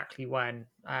remember exactly when,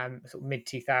 sort of mid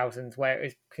 2000s, where it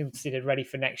was considered ready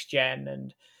for next gen.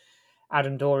 And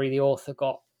Adam Dorey, the author,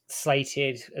 got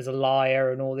slated as a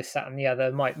liar and all this, that, and the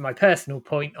other. My personal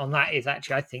point on that is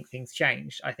actually I think things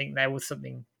changed. I think there was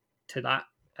something to that,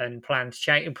 and plans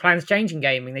change. Plans change in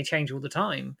gaming; they change all the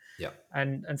time. Yeah,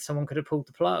 and someone could have pulled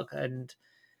the plug. And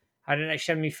I don't know,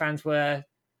 Shenmue fans were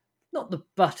not the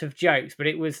butt of jokes, but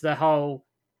it was the whole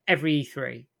every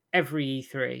E3,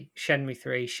 Shenmue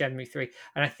 3, Shenmue 3.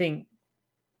 And I think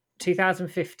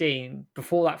 2015,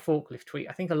 before that forklift tweet,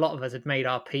 I think a lot of us had made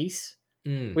our peace.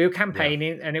 We were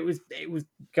campaigning and it was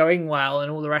going well and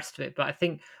all the rest of it. But I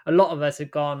think a lot of us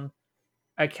had gone,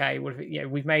 okay, well,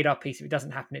 we've made our peace. If it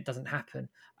doesn't happen, it doesn't happen.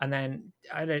 And then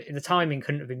the timing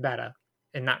couldn't have been better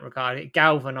in that regard. It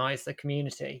galvanized the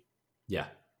community. Yeah,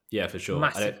 for sure.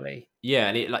 Massively. Yeah,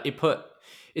 and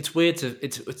it's weird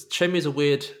it's Shenmue is a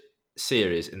weird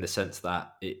series in the sense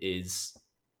that it is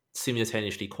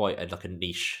simultaneously quite like a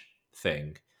niche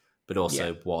thing, but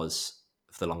also was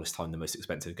for the longest time the most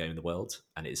expensive game in the world,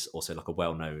 and it's also like a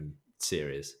well-known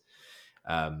series.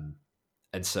 And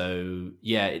so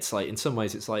yeah, it's like in some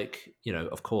ways it's like, you know,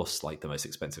 of course, like the most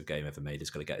expensive game ever made is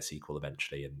going to get a sequel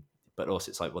eventually, and but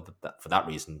also it's like, well, for that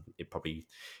reason, it probably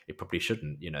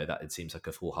shouldn't. You know, that it seems like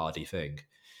a foolhardy thing.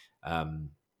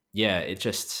 Yeah, it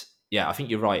just, yeah, I think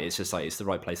you're right. It's just like it's the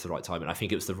right place, the right time, and I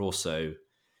think it was also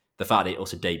the fact that it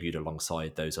also debuted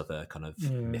alongside those other kind of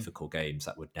mythical games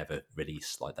that would never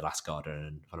release, like The Last Guardian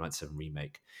and Final Fantasy VII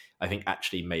Remake. I think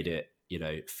actually made it, you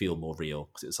know, feel more real,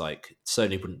 because it's like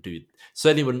Sony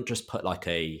wouldn't just put like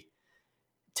a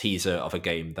teaser of a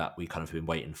game that we kind of been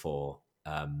waiting for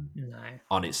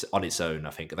on its own. I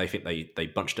think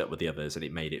they bunched it up with the others, and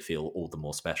it made it feel all the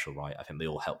more special, right? I think they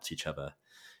all helped each other,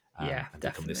 and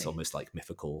become this almost like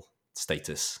mythical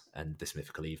status and this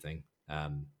mythical evening.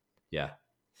 Yeah,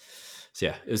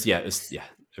 so it was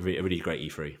a really great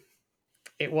E3.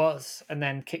 It was, and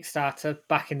then Kickstarter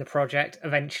back in the project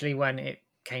eventually when it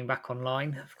came back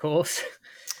online, of course.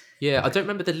 Yeah, I don't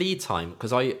remember the lead time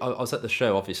because I was at the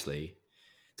show, obviously.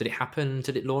 Did it happen?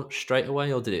 Did it launch straight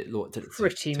away, or did it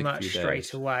pretty much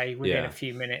straight away within a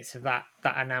few minutes of that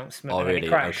announcement? Oh, and really? Then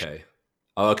it crashed. Okay.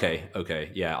 Oh,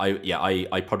 okay. Yeah,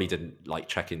 I probably didn't like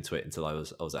check into it until I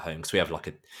was at home, because we have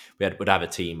would have a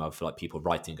team of like people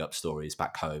writing up stories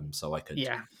back home, so I could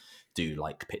do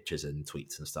like pictures and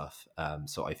tweets and stuff.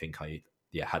 So I think I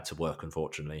had to work,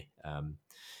 unfortunately.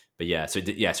 But yeah, so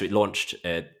it launched,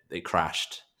 it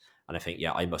crashed, and I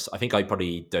think I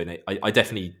probably donate. I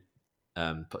definitely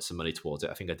put some money towards it.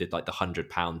 I think I did like the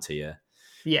 £100 tier,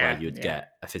 where you'd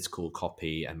get a physical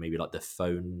copy and maybe like the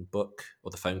phone book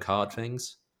or the phone card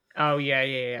things. Oh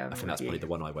yeah. I think that's probably the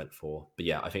one I went for. But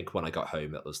yeah, I think when I got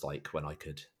home, that was like when I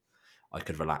could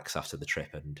relax after the trip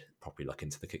and properly look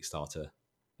into the Kickstarter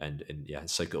and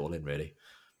soak it all in, really.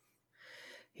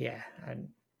 Yeah, and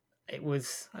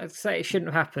I'd say it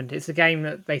shouldn't have happened. It's a game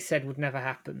that they said would never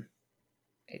happen.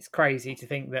 It's crazy to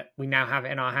think that we now have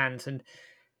it in our hands. And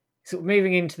sort of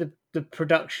moving into the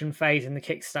production phase and the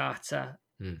Kickstarter,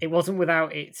 it wasn't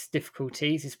without its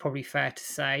difficulties, it's probably fair to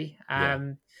say. Yeah.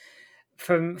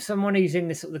 From someone who's in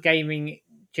the gaming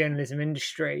journalism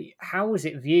industry, how was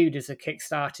it viewed as a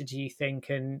Kickstarter, do you think?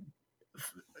 And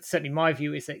certainly my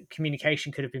view is that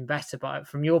communication could have been better, but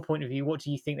from your point of view, what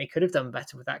do you think they could have done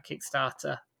better with that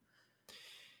Kickstarter?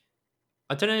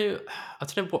 I don't know. I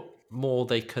don't know what more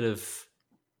they could have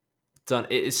done.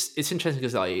 It's interesting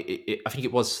because I think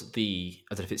it was I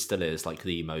don't know if it still is like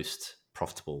the most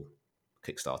profitable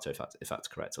Kickstarter, if that's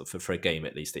correct, or for a game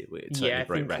at least, it certainly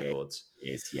broke records. It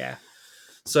is, yeah.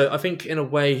 So I think in a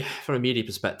way, from a media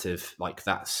perspective, like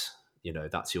that's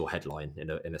your headline in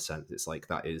a sense. It's like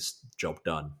that is job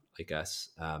done, I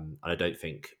guess. And I don't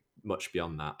think much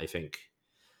beyond that. I think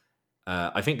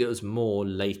it was more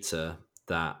later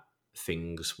that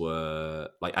things were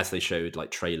like, as they showed like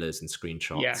trailers and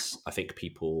screenshots. Yeah. I think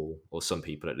people, or some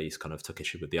people at least, kind of took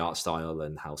issue with the art style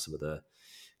and how some of the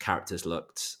characters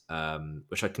looked,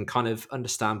 which I can kind of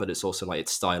understand, but it's also like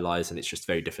it's stylized and it's just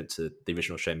very different to the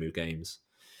original Shenmue games.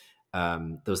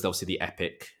 There was obviously the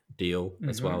Epic deal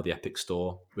as well, the Epic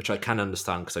store, which I can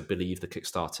understand because I believe the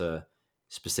Kickstarter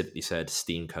specifically said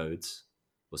Steam codes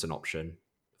was an option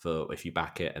for if you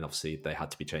back it, and obviously they had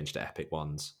to be changed to Epic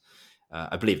ones.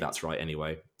 I believe that's right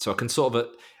anyway. So I can sort of,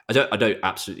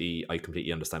 I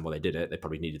completely understand why they did it. They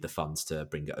probably needed the funds to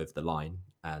bring it over the line.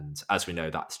 And as we know,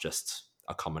 that's just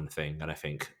a common thing. And I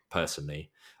think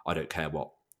personally, I don't care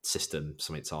what system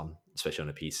something's on, especially on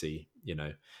a PC,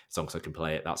 as long as I can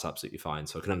play it, that's absolutely fine.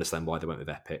 So I can understand why they went with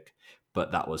Epic,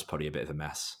 but that was probably a bit of a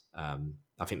mess.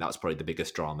 I think that was probably the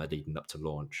biggest drama leading up to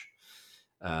launch.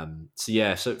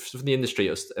 So from the industry,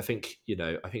 I think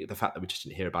the fact that we just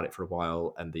didn't hear about it for a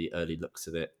while and the early looks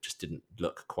of it just didn't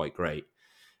look quite great.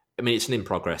 I mean, it's an in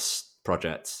progress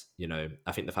project.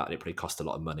 I think the fact that it probably cost a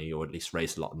lot of money, or at least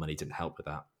raised a lot of money, didn't help with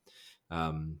that.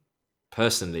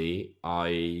 Personally,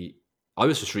 I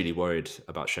was just really worried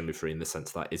about Shenmue 3 in the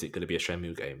sense that, is it going to be a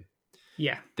Shenmue game?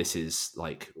 Yeah. This is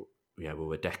like, we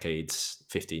were decades,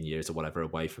 15 years or whatever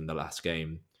away from the last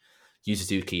game. Yu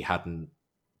Suzuki hadn't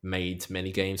made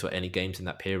many games or any games in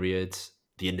that period.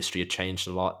 The industry had changed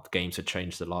a lot. The games had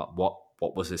changed a lot.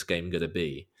 What was this game going to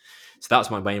be? So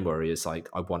that's my main worry, is like,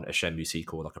 I want a Shenmue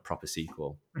sequel, like a proper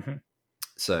sequel. Mm-hmm.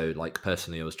 So like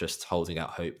personally, I was just holding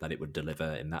out hope that it would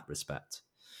deliver in that respect.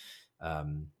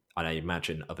 And I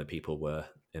imagine other people were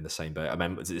in the same boat. I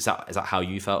mean, is that how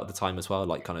you felt at the time as well?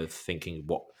 Like kind of thinking,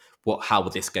 how will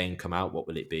this game come out? What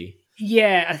will it be?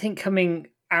 Yeah, I think coming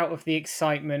out of the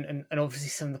excitement and obviously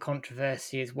some of the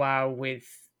controversy as well with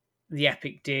the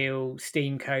Epic deal,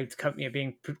 Steam codes company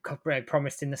being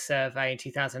promised in the survey in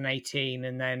 2018,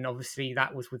 and then obviously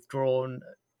that was withdrawn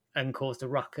and caused a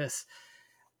ruckus.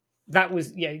 That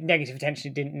was negative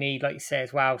attention it didn't need, like you say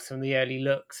as well. Some of the early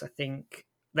looks, I think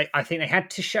they had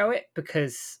to show it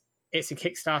because it's a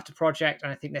Kickstarter project,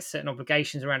 and I think there's certain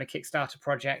obligations around a Kickstarter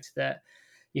project that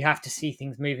you have to see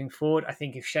things moving forward. I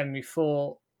think if Shenmue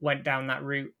 4 went down that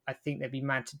route, I think they'd be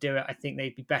mad to do it. I think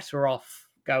they'd be better off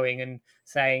going and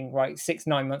saying, right,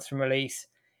 6-9 months from release,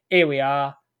 here we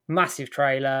are, massive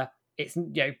trailer, it's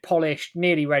polished,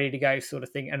 nearly ready to go, sort of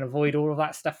thing, and avoid all of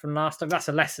that stuff from last time. That's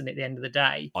a lesson at the end of the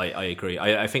day. I agree.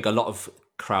 I think a lot of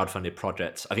crowdfunded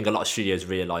projects, I think a lot of studios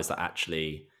realize that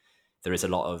actually there is a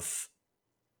lot of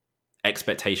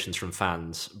expectations from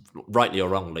fans, rightly or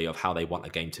wrongly, of how they want a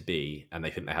game to be, and they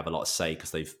think they have a lot of say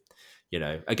because they've,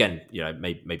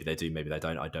 maybe they do, maybe they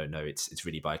don't. I don't know. It's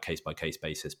really by a case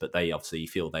basis, but they obviously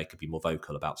feel they could be more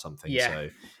vocal about something. Yeah. So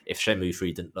if Shenmue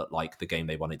 3 didn't look like the game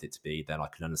they wanted it to be, then I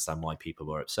can understand why people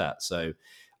were upset. So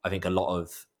I think a lot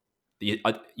of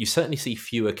you certainly see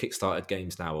fewer Kickstarted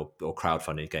games now or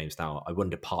crowdfunded games now. I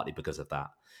wonder partly because of that,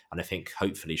 and I think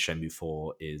hopefully Shenmue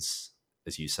 4 is,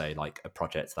 as you say, like a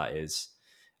project that is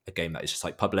a game that is just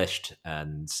like published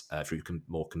and through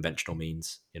more conventional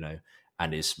means,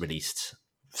 and is released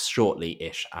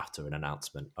shortly-ish after an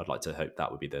announcement. I'd like to hope that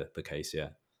would be the case, yeah.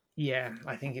 Yeah,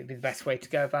 I think it'd be the best way to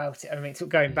go about it. I mean,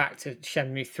 going back to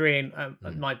Shenmue 3,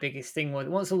 and my biggest thing was,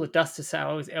 once all the dust has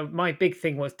settled, my big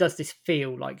thing was, does this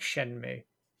feel like Shenmue?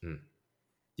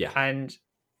 Yeah. And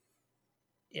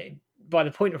by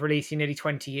the point of release, you're nearly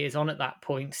 20 years on at that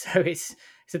point. So it's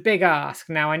a big ask.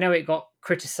 Now, I know it got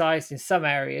criticised in some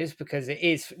areas because it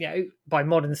is, by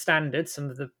modern standards, some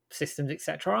of the systems,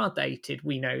 etc., are dated.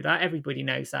 We know that. Everybody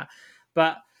knows that.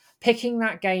 But picking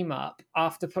that game up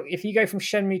if you go from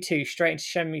Shenmue 2 straight into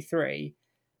Shenmue 3,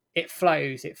 it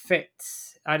flows, it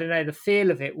fits. I don't know, the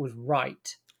feel of it was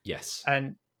right. Yes.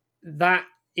 And that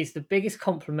is the biggest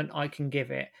compliment I can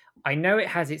give it. I know it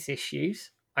has its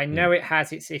issues. I know Mm. it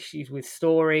has its issues with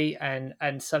story and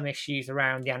some issues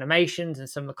around the animations and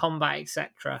some of the combat,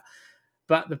 etc.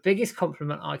 But the biggest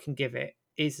compliment I can give it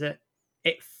is that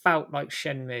it felt like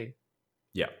Shenmue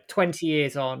Yeah. 20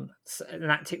 years on, and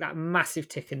that ticked that massive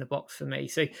tick in the box for me.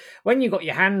 So when you got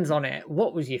your hands on it,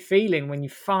 what was your feeling when you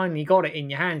finally got it in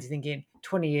your hands? You're thinking,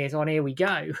 20 years on, here we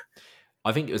go.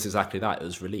 I think it was exactly that. It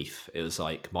was relief. It was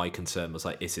like my concern was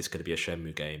like, is this going to be a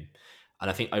Shenmue game? And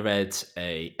I think I read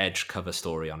a Edge cover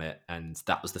story on it, and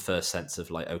that was the first sense of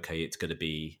like, okay, it's going to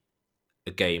be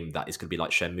a game that is going to be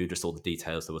like Shenmue, just all the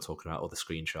details that we're talking about, all the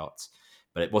screenshots.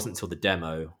 But it wasn't until the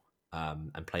demo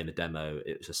and playing the demo,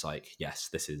 it was just like, yes,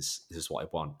 this is what I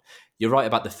want. You're right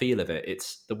about the feel of it.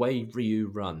 It's the way Ryu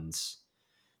runs.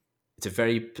 It's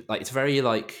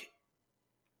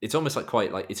it's almost like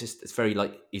quite like it's very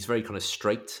like he's very kind of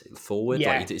straight forward. Like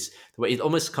Yeah. it is the way it's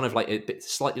almost kind of like a bit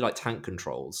slightly like tank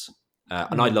controls.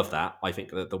 And I Mm. love that. I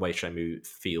think that the way Shenmue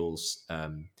feels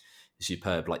is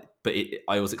superb. Like, but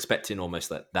I was expecting almost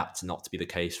that not to be the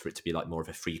case, for it to be like more of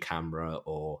a free camera,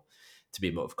 or to be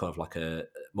more of kind of like a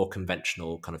more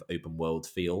conventional kind of open world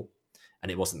feel. And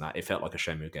it wasn't that. It felt like a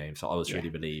Shenmue game, so I was Yeah. really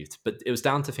relieved. But it was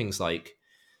down to things like,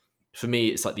 for me,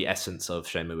 it's like the essence of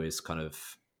Shenmue is kind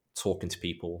of talking to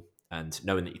people and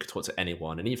knowing that you could talk to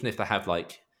anyone, and even if they have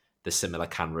like the similar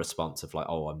camera response of like,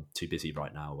 oh, I'm too busy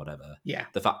right now or whatever, Yeah.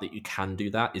 the fact that you can do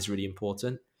that is really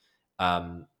important.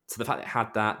 So the fact that it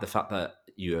had that, the fact that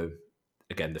you,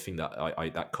 again, the thing that I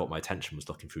that caught my attention was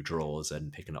looking through drawers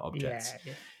and picking up objects.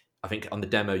 Yeah. Yeah. I think on the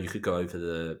demo you could go over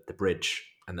the bridge,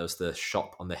 and there was the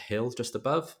shop on the hill just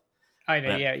above. I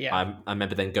know. And Yeah. Yeah. I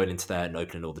remember then going into there and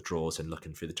opening all the drawers and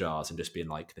looking through the jars and just being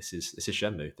like, this is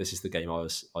Shenmue. This is the game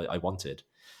I wanted.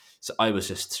 So I was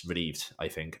just relieved. I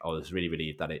think I was really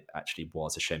relieved that it actually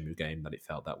was a Shenmue game, that it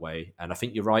felt that way. And I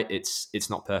think you're right. It's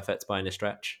not perfect by any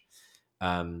stretch.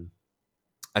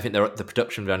 I think the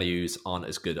production values aren't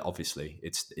as good. Obviously,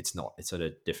 it's not. It's at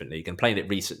a different league. And playing it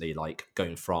recently, like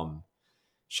going from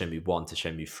Shenmue 1 to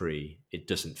Shenmue 3, it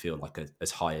doesn't feel like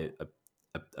as high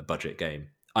a budget game,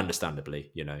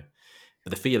 understandably, but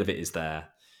the feel of it is there,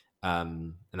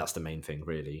 and that's the main thing,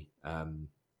 really.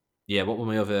 Yeah, what were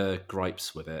my other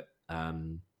gripes with it?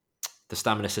 The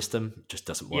stamina system just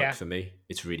doesn't work Yeah. for me.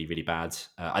 It's really, really bad.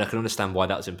 And I can understand why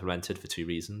that was implemented for two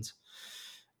reasons.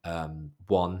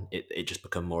 One, it just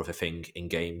become more of a thing in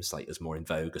games, like as more in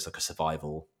vogue as like a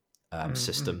survival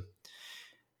system.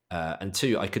 And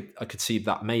two, I could see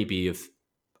that maybe if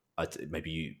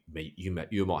maybe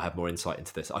you might have more insight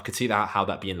into this. I could see that how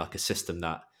that being like a system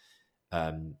that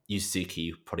Yu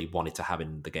Suzuki probably wanted to have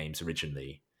in the games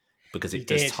originally, because He it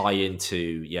does did. tie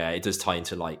into it does tie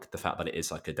into like the fact that it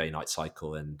is like a day night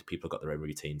cycle and people have got their own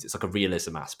routines. It's like a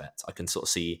realism aspect. I can sort of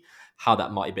see how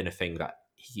that might have been a thing that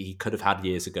he could have had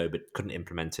years ago but couldn't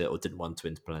implement it or didn't want to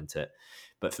implement it.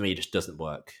 But for me, it just doesn't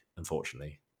work,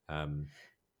 unfortunately.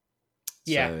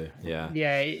 Yeah. So yeah,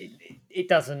 Yeah. It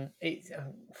doesn't.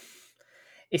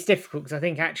 It's difficult because I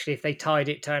think actually if they tied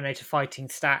it to, I don't know, to fighting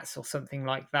stats or something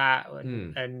like that,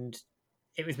 and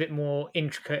it was a bit more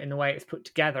intricate in the way it was put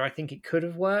together, I think it could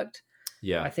have worked.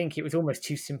 yeah, I think it was almost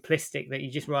too simplistic that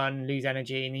you just run, lose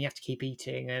energy, and then you have to keep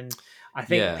eating. And I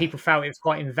think yeah. people felt it was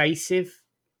quite invasive.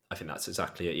 I think that's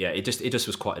exactly it. Yeah, it just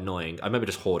was quite annoying. I remember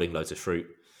just hoarding loads of fruit,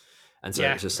 and so it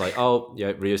Yeah. was just like, oh,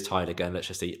 yeah, Rio's tired again. Let's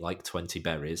just eat like 20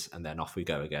 berries, and then off we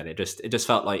go again. It just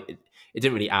felt like it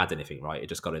didn't really add anything, right? It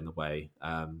just got in the way.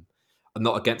 I'm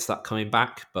not against that coming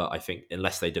back, but I think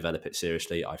unless they develop it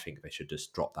seriously, I think they should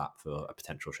just drop that for a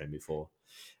potential Shenmue 4.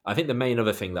 I think the main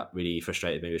other thing that really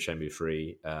frustrated me with Shenmue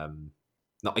 3,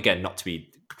 not to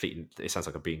be completely, it sounds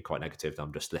like I'm being quite negative.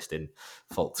 I'm just listing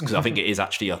faults, because I think it is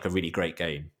actually like a really great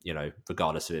game,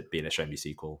 regardless of it being a Shenmue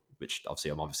sequel, which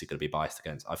obviously I'm going to be biased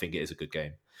against. I think it is a good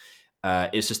game.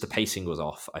 It's just the pacing was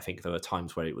off. I think there were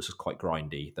times where it was just quite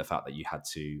grindy. The fact that you had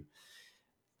to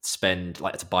spend,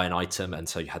 like, to buy an item, and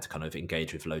so you had to kind of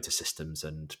engage with loads of systems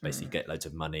and basically get loads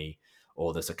of money.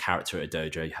 Or there's a character at a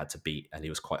dojo you had to beat, and he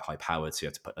was quite high powered, so you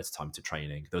had to put loads of time to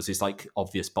training. There was these like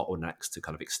obvious bottlenecks to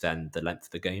kind of extend the length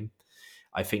of the game.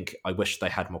 I wish they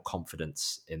had more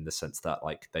confidence, in the sense that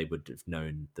like they would have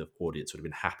known the audience would have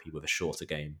been happy with a shorter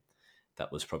game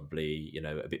that was probably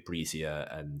a bit breezier,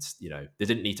 and they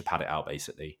didn't need to pad it out,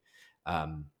 basically.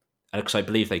 And because I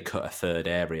believe they cut a third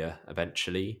area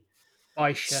eventually.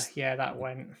 Aisha, yeah, that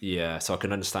went. Yeah, so I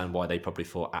can understand why they probably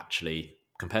thought, actually,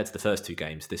 compared to the first two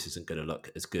games, this isn't going to look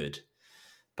as good.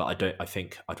 But I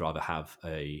think I'd rather have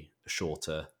a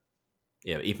shorter,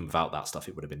 even without that stuff,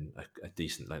 it would have been a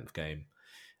decent length game.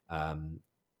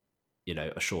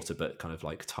 a shorter but kind of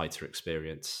like tighter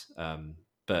experience.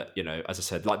 But as I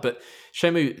said, like, but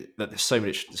Shenmue, there's so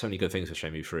many good things with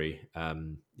Shenmue 3.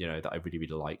 That I really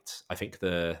really liked. I think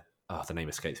the name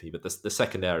escapes me, but the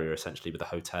second area essentially with the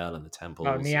hotel and the Oh,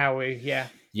 temples. Niaowu, yeah.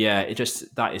 Yeah,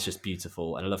 that is just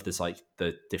beautiful, and I love this like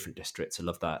the different districts. I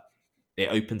love that it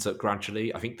opens up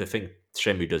gradually. I think the thing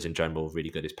Shenmue does in general really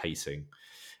good is pacing,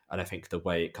 and I think the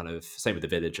way it kind of same with the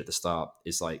village at the start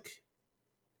is like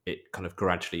it kind of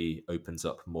gradually opens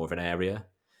up more of an area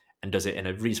and does it in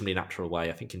a reasonably natural way.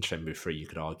 I think in Shenmue 3 you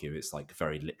could argue it's like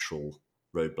very literal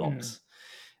roadblocks.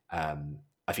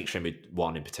 I think Shenmue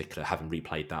 1 in particular, having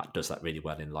replayed that, does that really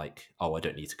well in like, oh, I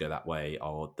don't need to go that way,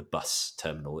 or the bus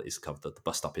terminal is covered, the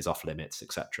bus stop is off limits,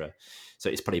 etc. So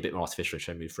it's probably a bit more artificial in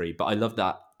Shenmue 3, but I love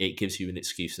that it gives you an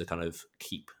excuse to kind of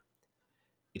keep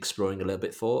exploring a little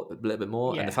bit more.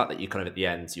 And the Yeah. fact that you kind of at the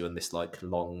end, you're on this like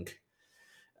long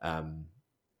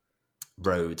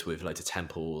road with loads of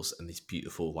temples and these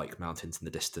beautiful like mountains in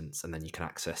the distance, and then you can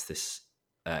access this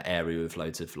area with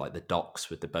loads of like the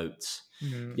docks with the boats.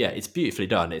 Yeah, it's beautifully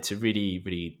done. It's a really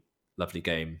really lovely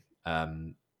game.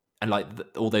 And like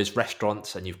all those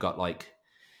restaurants, and you've got like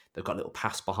they've got little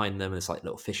paths behind them, and it's like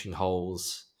little fishing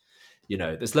holes.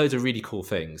 There's loads of really cool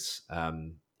things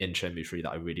in Shenmue 3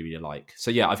 that I really really like.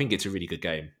 So yeah, I think it's a really good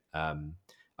game.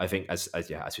 I think as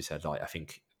we said, like I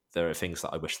think there are things that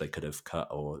I wish they could have cut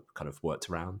or kind of worked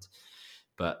around,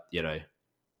 but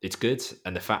it's good.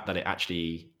 And the fact that it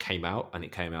actually came out, and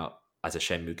it came out as a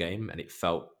Shenmue game, and it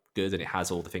felt good, and it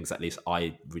has all the things that at least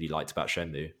I really liked about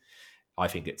Shenmue, I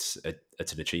think it's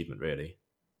an achievement, really.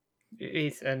 It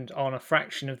is, and on a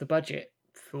fraction of the budget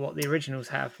for what the originals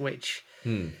have, which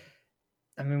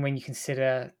I mean, when you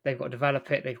consider they've got to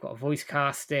develop it, they've got to voice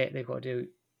cast it, they've got to do,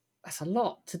 that's a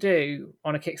lot to do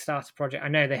on a Kickstarter project. I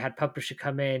know they had publisher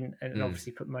come in and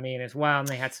obviously put money in as well, and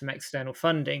they had some external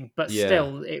funding, but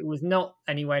still, it was not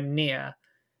anywhere near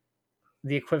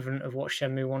the equivalent of what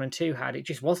Shenmue 1 and 2 had. It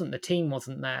just wasn't. The team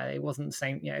wasn't there. It wasn't the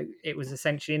same. It was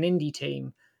essentially an indie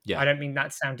team. Yeah. I don't mean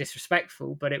that to sound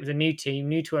disrespectful, but it was a new team,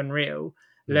 new to Unreal,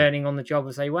 learning on the job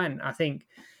as they went. I think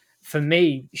for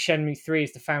me, Shenmue 3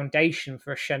 is the foundation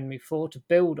for a Shenmue 4 to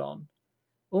build on,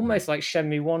 almost like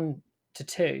Shenmue 1 to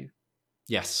 2.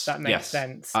 Yes, that makes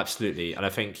sense. Absolutely. And I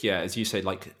think, as you say,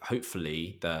 like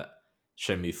hopefully that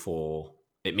Shenmue 4,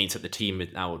 it means that the team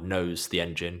now knows the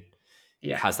engine.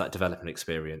 It has that development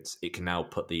experience. It can now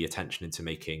put the attention into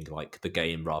making like the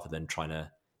game rather than trying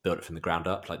to build it from the ground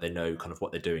up. Like they know kind of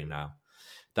what they're doing now.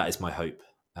 That is my hope.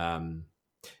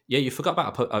 You forgot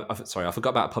about I forgot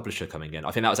about a publisher coming in.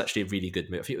 I think that was actually a really good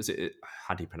move. I think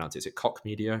how do you pronounce it? Is it Koch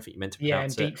Media? I think you meant to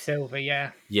pronounce it. Yeah, and Deep Silver,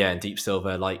 yeah. Yeah, and Deep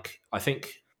Silver. Like I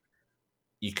think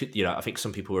you could, I think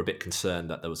some people were a bit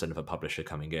concerned that there was another publisher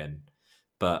coming in,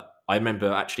 but I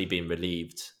remember actually being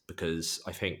relieved because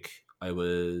I think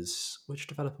which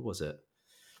developer was it?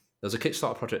 There was a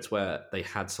Kickstarter project where they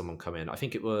had someone come in. I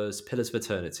think it was Pillars of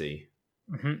Eternity,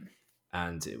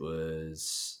 and it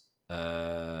was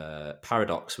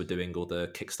Paradox were doing all the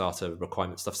Kickstarter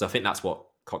requirement stuff. So I think that's what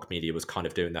Koch Media was kind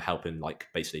of doing. They're helping like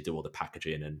basically do all the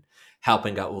packaging and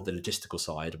helping out all the logistical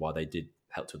side while they did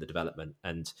help with the development.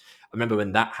 And I remember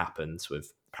when that happened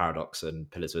with Paradox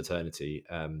and Pillars of Eternity,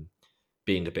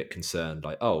 being a bit concerned,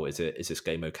 like, oh, is this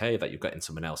game okay that you're getting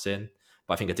someone else in?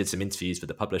 But I think I did some interviews with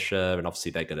the publisher, and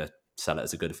obviously they're going to sell it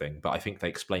as a good thing. But I think they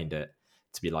explained it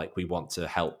to be like, we want to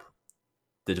help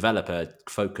the developer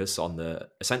focus on the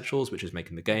essentials, which is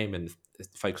making the game, and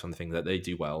focus on the thing that they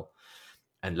do well,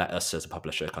 and let us as a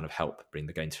publisher kind of help bring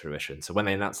the game to fruition. So when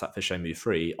they announced that for Shenmue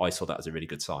 3, I saw that as a really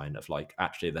good sign of like,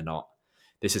 actually, they're not,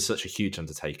 this is such a huge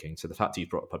undertaking. So the fact that you've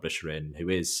brought a publisher in who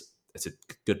it's a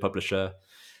good publisher,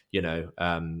 they know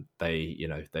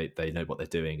what they're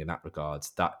doing in that regard.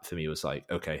 That for me was like,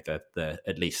 okay, they're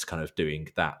at least kind of doing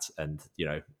that, and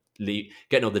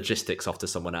getting all the logistics off to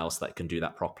someone else that can do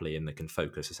that properly, and they can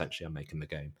focus essentially on making the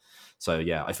game. So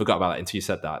yeah, I forgot about that until you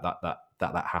said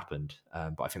that happened.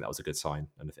 But I think that was a good sign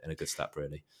and a good step,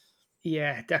 really.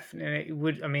 Yeah, definitely. It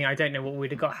would. I mean, I don't know what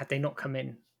we'd have got had they not come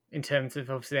in terms of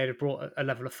obviously they'd have brought a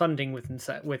level of funding with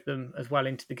them as well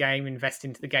into the game, invest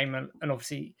into the game, and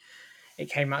obviously it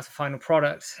came out as a final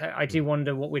product. I do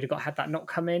wonder what we'd have got had that not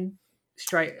come in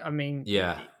straight. I mean,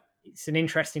 it's an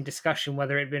interesting discussion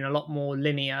whether it'd been a lot more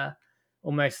linear,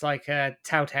 almost like a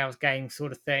Telltale's game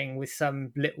sort of thing, with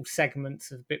some little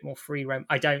segments of a bit more free roam.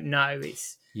 I don't know.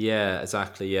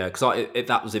 Exactly. Yeah, because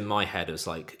that was in my head. It was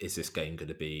like, is this game going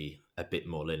to be a bit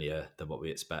more linear than what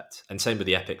we expect? And same with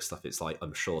the Epic stuff. It's like,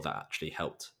 I'm sure that actually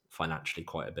helped financially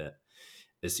quite a bit.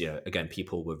 Again,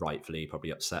 people were rightfully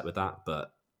probably upset with that,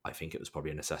 but I think it was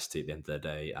probably a necessity at the end of the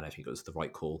day, and I think it was the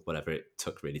right call, whatever it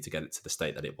took really to get it to the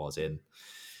state that it was in.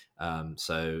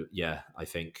 So yeah, I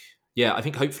think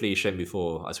hopefully Shenmue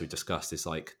 4, as we discussed, is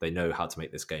like they know how to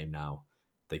make this game now.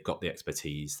 They've got the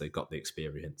expertise, they've got the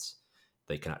experience.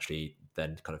 They can actually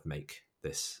then kind of make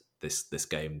this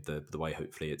game the way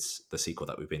hopefully it's the sequel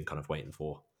that we've been kind of waiting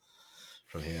for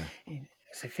from here.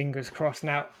 So fingers crossed.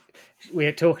 Now,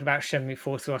 we're talking about Shenmue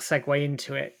 4, so I'll segue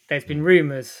into it. There's been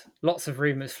rumours, lots of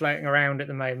rumours floating around at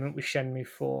the moment with Shenmue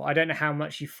 4. I don't know how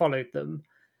much you followed them.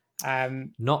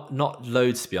 Not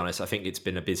loads, to be honest. I think it's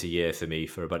been a busy year for me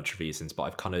for a bunch of reasons, but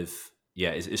I've kind of,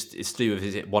 it's to do with,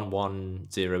 is it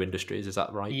 110 Industries, is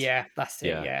that right? Yeah, that's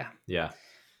it, Yeah.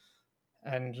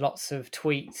 And lots of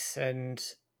tweets, and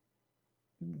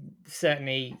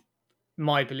certainly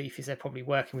my belief is they're probably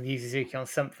working with Yu Suzuki on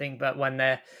something, but when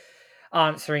they're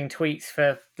answering tweets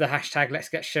for the hashtag Let's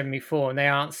Get Shenmue 4 and they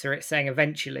answer it saying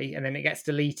eventually and then it gets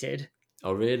deleted.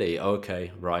 Oh, really?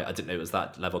 Okay, right. I didn't know it was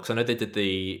that level, because I know they did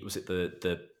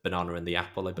the banana and the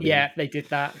apple, I believe. Yeah, they did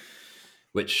that.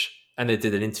 And they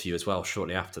did an interview as well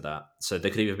shortly after that. So they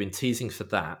could either have been teasing for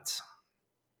that,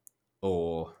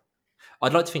 or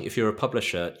I'd like to think if you're a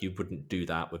publisher, you wouldn't do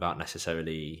that without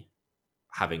necessarily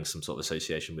having some sort of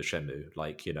association with Shenmue.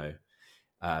 Like,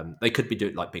 they could be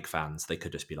doing like big fans. They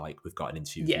could just be like, we've got an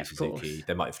interview with Yu Suzuki.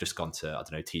 They might have just gone to, I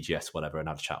don't know, TGS, whatever, and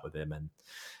had a chat with him. And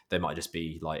they might just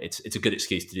be like, it's a good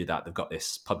excuse to do that. They've got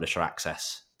this publisher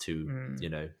access to,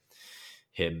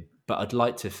 him. But I'd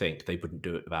like to think they wouldn't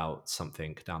do it without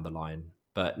something down the line.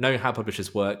 But knowing how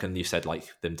publishers work, and you said like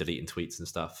them deleting tweets and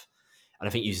stuff, and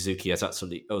I think Yu Suzuki has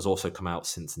also come out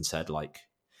since and said like,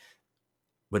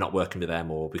 we're not working with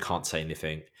them, or we can't say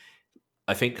anything.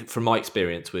 I think from my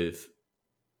experience with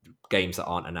games that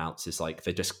aren't announced, is like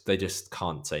they just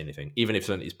can't say anything, even if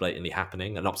something is blatantly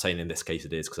happening. I'm not saying in this case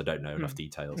it is, because I don't know enough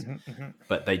details,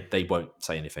 but they won't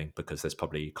say anything because there's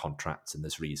probably contracts and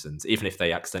there's reasons. Even if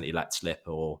they accidentally let slip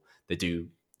or they do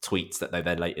tweets that they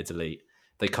then later delete,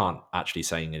 they can't actually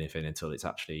say anything until it's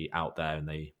actually out there and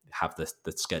they have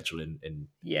the schedule in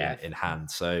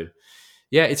hand. So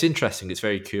yeah, it's interesting. It's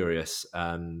very curious.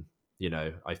 I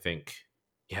think,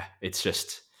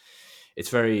 it's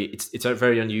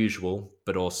very unusual,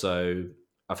 but also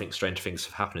I think strange things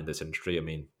have happened in this industry. I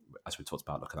mean, as we talked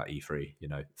about, looking at E3,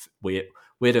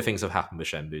 weirder things have happened with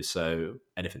Shenmue, so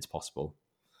anything's possible.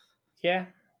 Yeah,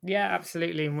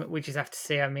 absolutely. And we just have to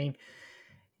see. I mean,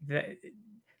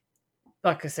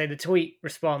 like I say, the tweet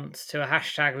response to a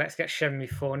hashtag Let's Get Shenmue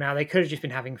 4. Now, they could have just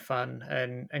been having fun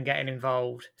and getting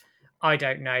involved. I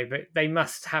don't know, but they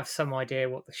must have some idea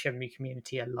what the Shenmue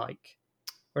community are like.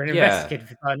 We're an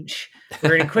investigative bunch.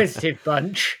 We're an inquisitive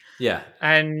bunch. Yeah.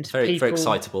 And very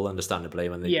excitable, understandably,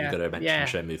 when you've got to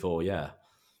mention Shenmue 4, yeah.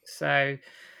 So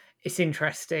it's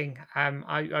interesting.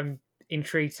 I'm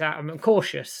intrigued. I'm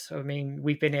cautious. I mean,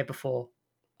 we've been here before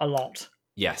a lot.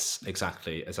 Yes,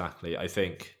 exactly. I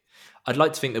think I'd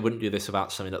like to think they wouldn't do this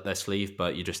without something up their sleeve,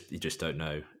 but you just don't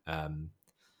know.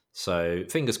 So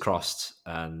fingers crossed,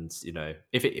 and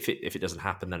if it doesn't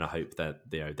happen, then I hope that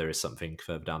there is something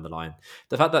further down the line.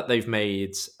 The fact that they've made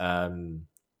what's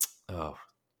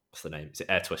the name? Is it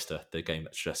Air Twister, the game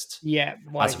that's just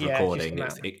as of recording,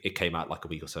 it came out like a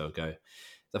week or so ago.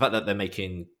 The fact that they're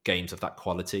making games of that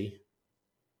quality,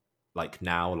 like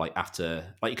now, like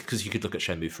after, like, because you could look at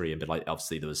Shenmue 3 and be like,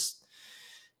 obviously there was,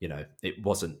 it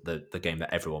wasn't the game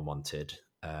that everyone wanted.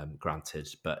 Granted,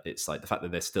 but it's like the fact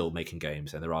that they're still making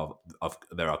games, and there are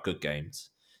good games,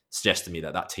 suggests to me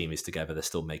that team is together. They're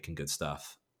still making good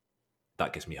stuff.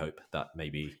 That gives me hope that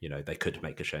maybe they could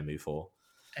make a Shenmue 4.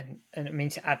 And I mean,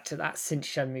 to add to that, since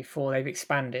Shenmue 4, they've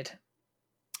expanded.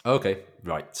 Okay,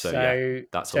 right. So they're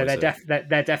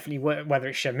definitely, whether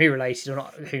it's Shenmue related or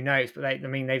not, who knows? But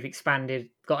they've expanded,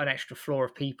 got an extra floor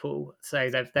of people,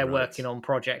 so they're working on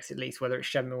projects at least, whether it's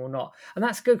Shenmue or not, and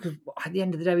that's good, because at the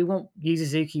end of the day, we want Yu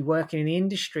Suzuki working in the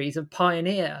industry. He's a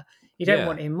pioneer. You don't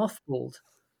want him mothballed.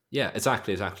 Yeah,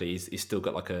 exactly. He's still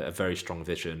got like a very strong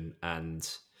vision, and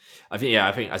I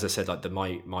think as I said, like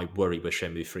my worry with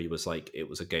Shenmue 3 was like it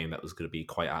was a game that was going to be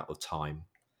quite out of time,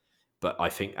 but I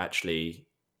think actually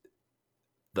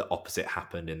the opposite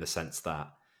happened, in the sense that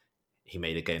he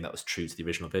made a game that was true to the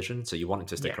original vision. So you wanted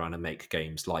to stick around and make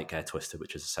games like Air Twister,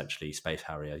 which is essentially Space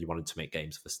Harrier. You wanted to make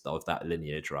games of that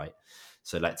lineage, right?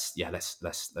 So let's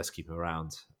keep him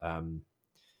around.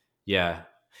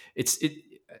 It's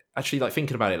actually, like,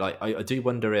 thinking about it, like I do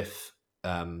wonder if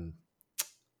I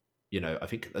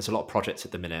think there's a lot of projects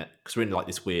at the minute, because we're in like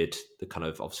this weird, the kind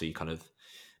of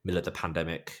middle of the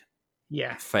pandemic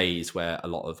phase where a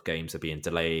lot of games are being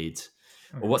delayed.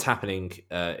 Well, what's happening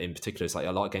in particular is like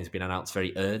a lot of games have been announced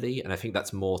very early, and I think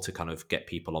that's more to kind of get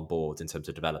people on board in terms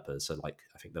of developers. So, like,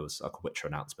 I think there was like a Witcher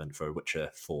announcement for Witcher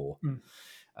 4.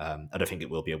 I don't think it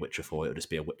will be a Witcher 4; it'll just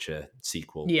be a Witcher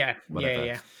sequel, Yeah, whatever.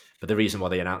 yeah. But the reason why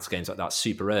they announce games like that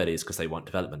super early is because they want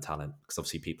development talent. Because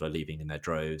obviously people are leaving in their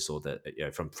droves, or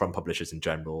that from publishers in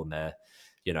general, and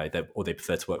they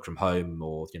prefer to work from home,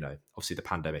 or obviously the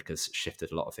pandemic has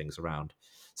shifted a lot of things around.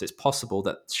 So it's possible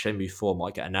that Shenmue 4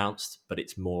 might get announced, but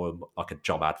it's more like a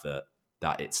job advert,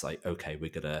 that it's like, okay, we're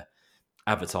gonna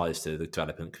advertise to the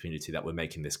development community that we're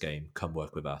making this game, come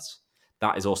work with us.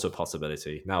 That is also a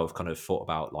possibility. Now I've kind of thought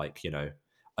about, like,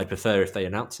 I'd prefer if they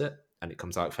announce it and it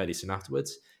comes out fairly soon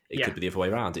afterwards. It could be the other way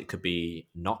around. It could be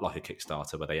not like a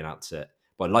Kickstarter where they announce it,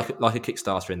 but like a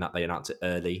Kickstarter in that they announce it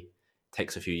early,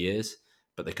 takes a few years,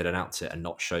 but they could announce it and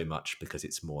not show much because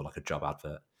it's more like a job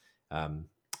advert.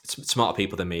 Smarter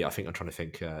people than me, I think. I'm trying to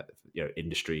think.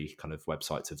 Industry kind of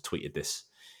websites have tweeted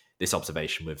this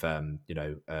observation with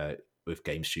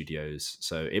game studios.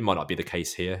 So it might not be the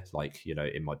case here. Like,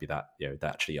 it might be that they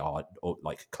actually are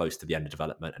like close to the end of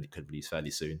development and it could release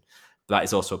fairly soon. But that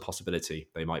is also a possibility.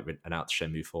 They might announce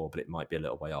Shenmue 4, but it might be a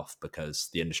little way off because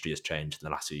the industry has changed in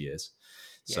the last few years.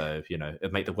 Yeah. So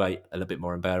it'd make the wait a little bit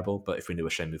more unbearable. But if we knew a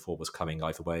Shenmue 4 was coming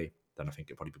either way, then I think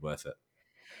it'd probably be worth it.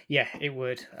 Yeah, it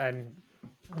would. And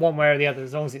one way or the other,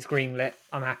 as long as it's greenlit,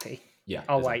 I'm happy. Yeah,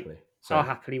 I'll exactly. wait. So, I'll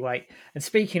happily wait. And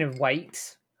speaking of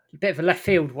wait, a bit of a left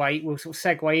field wait, we'll sort of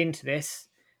segue into this.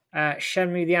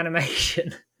 Shenmue the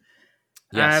animation.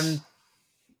 Yes.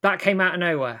 That came out of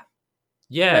nowhere.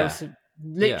 Yeah. There was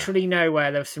literally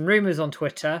nowhere. There were some rumours on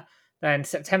Twitter. Then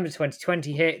September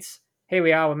 2020 hits. Here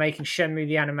we are, we're making Shenmue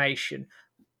the animation.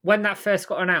 When that first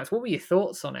got announced, what were your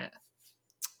thoughts on it?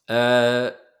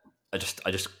 I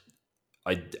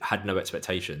had no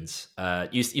expectations.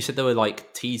 You said there were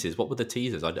like teasers. What were the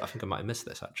teasers? I think I might have missed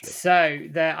this actually. So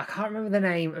I can't remember the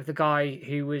name of the guy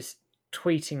who was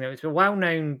tweeting. There was a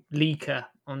well-known leaker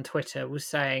on Twitter was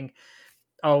saying,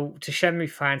 "Oh, to Shenmue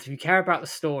fans, if you care about the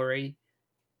story,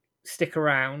 stick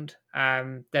around.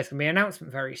 There's going to be an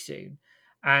announcement very soon."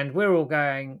 And we're all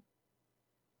going,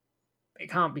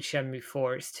 "It can't be Shenmue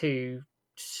 4. It's too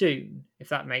soon," if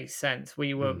that makes sense.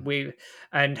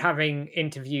 And having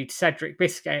interviewed Cedric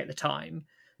Biscay at the time,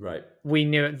 right, we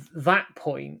knew at that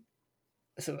point,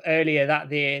 sort of earlier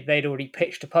that year, they'd already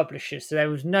pitched to publishers, so there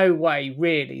was no way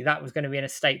really that was going to be in a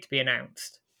state to be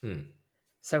announced.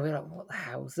 So we're like, what the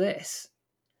hell's this?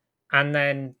 And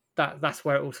then that's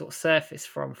where it all sort of surfaced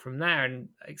from there, and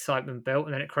excitement built.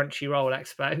 And then at Crunchyroll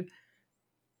Expo,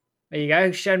 there you go,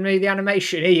 Shenmue the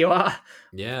animation, here you are.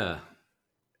 Yeah.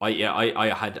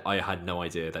 I had no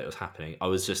idea that it was happening. I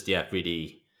was just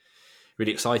really,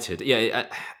 really excited. Yeah, as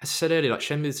I said earlier, like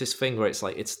Shenmue is this thing where it's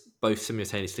like it's both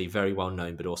simultaneously very well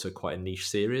known, but also quite a niche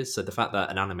series. So the fact that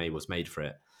an anime was made for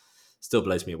it still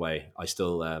blows me away. I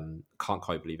still can't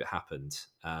quite believe it happened.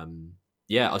 I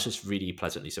was just really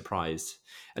pleasantly surprised,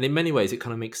 and in many ways, it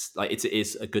kind of makes like it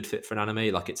is a good fit for an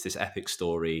anime. Like it's this epic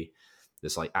story.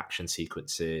 There's like action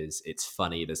sequences. It's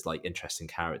funny. There's like interesting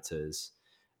characters.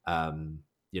 I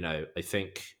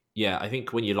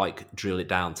think when you like drill it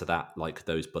down to that, like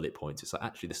those bullet points, it's like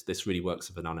actually this really works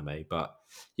with an anime. But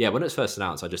yeah, when it was first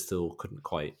announced, I just still couldn't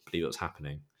quite believe it was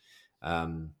happening.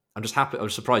 I'm just happy. I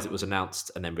was surprised it was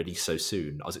announced and then released so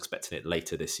soon. I was expecting it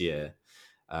later this year.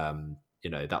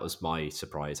 That was my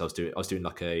surprise. I was doing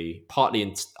like a partly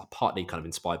kind of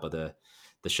inspired by the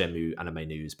Shenmue anime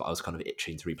news, but I was kind of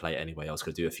itching to replay it anyway. I was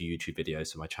going to do a few YouTube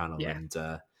videos for my channel, and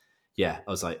I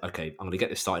was like, okay, I'm going to get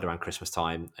this started around Christmas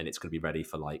time, and it's going to be ready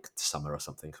for like summer or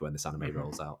something for when this anime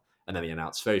rolls out. And then they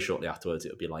announced very shortly afterwards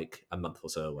it'll be like a month or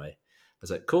so away. I was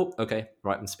like, cool, okay,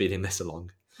 right, I'm speeding this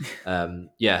along. I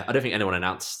don't think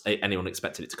anyone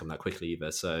expected it to come that quickly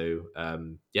either. So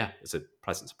it's a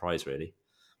pleasant surprise, really.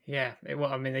 Yeah,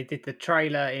 they did the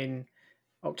trailer in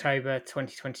October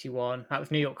 2021. That was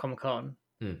New York Comic Con.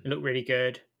 It looked really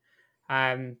good.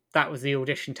 That was the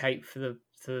audition tape for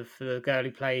the girl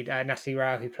who played Natalie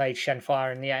Rao, who played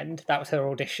Shenfire in the end. That was her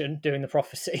audition doing the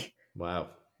prophecy. Wow.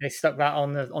 They stuck that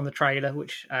on the trailer,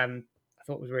 which I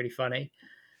thought was really funny.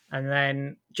 And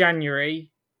then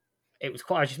January, it was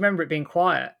quiet. I just remember it being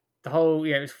quiet. The whole,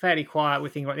 it was fairly quiet. We're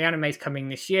thinking about the anime's coming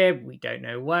this year. We don't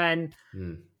know when.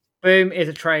 Boom is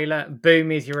a trailer.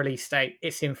 Boom is your release date.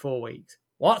 It's in 4 weeks.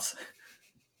 What?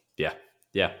 Yeah.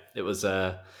 It was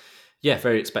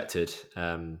very expected.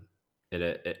 In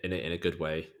a good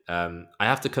way. I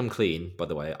have to come clean, by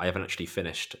the way. I haven't actually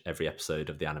finished every episode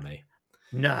of the anime.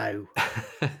 No.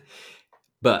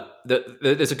 But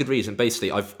there's a good reason.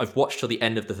 Basically, I've watched till the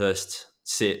end of the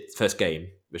first game,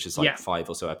 which is like 5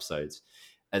 or so episodes,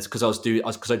 as because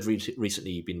I'd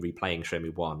recently been replaying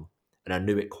Shenmue 1, and I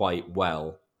knew it quite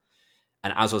well.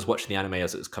 And as I was watching the anime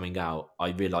as it was coming out, I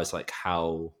realized like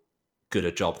how good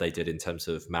a job they did in terms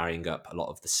of marrying up a lot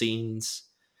of the scenes.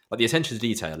 Like the attention to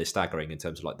detail is staggering in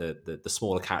terms of like the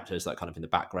smaller characters that are kind of in the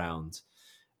background,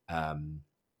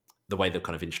 the way they've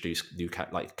kind of introduced new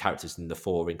characters in the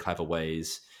fore in clever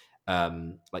ways.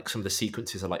 Like some of the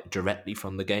sequences are like directly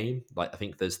from the game. Like I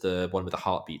think there's the one with the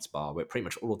heartbeats bar where pretty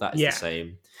much all of that is the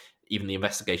same. Even the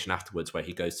investigation afterwards where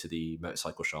he goes to the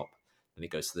motorcycle shop, and he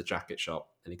goes to the jacket shop,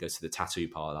 and he goes to the tattoo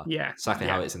parlor. Exactly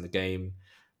how it is in the game.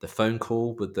 The phone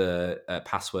call with the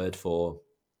password for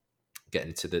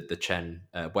getting into the Chen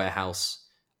warehouse,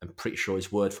 I'm pretty sure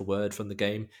is word for word from the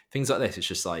game. Things like this, it's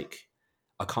just like,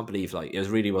 I can't believe like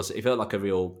it felt like a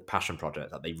real passion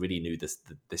project, that they really knew this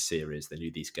series, they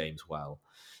knew these games well.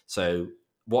 So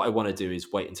what I want to do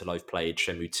is wait until I've played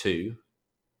Shenmue 2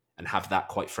 and have that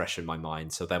quite fresh in my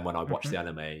mind. So then when I watch the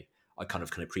anime, I kind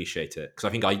of can appreciate it. Because I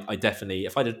think I definitely,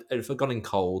 if I'd gone in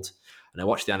cold and I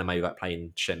watched the anime without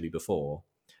playing Shenmue before,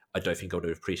 I don't think I would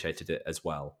have appreciated it as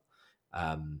well.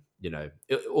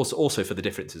 Also for the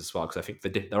differences as well, because I think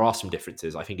there are some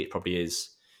differences. I think it probably is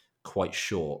quite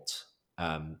short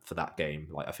for that game.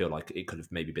 Like I feel like it could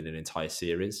have maybe been an entire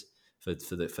series for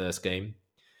the first game.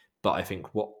 But I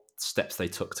think what steps they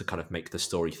took to kind of make the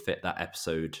story fit that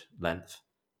episode length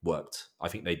worked. I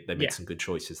think they made some good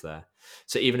choices there.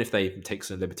 So even if they take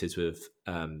some liberties with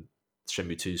Shenmue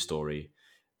 2's story,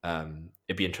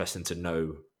 it'd be interesting to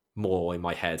know more in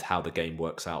my head how the game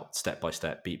works out step by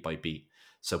step, beat by beat.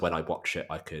 So when I watch it,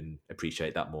 I can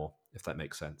appreciate that more, if that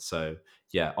makes sense. So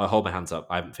yeah, I hold my hands up.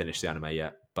 I haven't finished the anime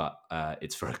yet, but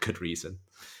it's for a good reason,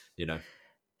 you know.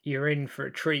 You're in for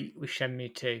a treat with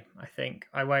Shenmue 2, I think.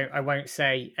 I won't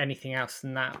say anything else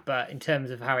than that, but in terms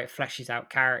of how it fleshes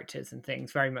out characters and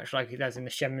things, very much like it does in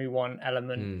the Shenmue 1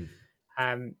 element,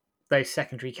 those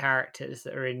secondary characters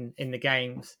that are in the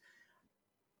games,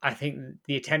 I think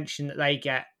the attention that they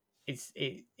get,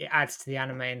 it adds to the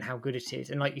anime and how good it is.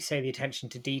 And like you say, the attention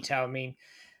to detail, I mean,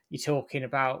 you're talking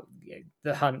about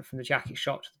the hunt from the jacket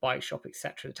shop to the bike shop,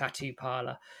 etc., the tattoo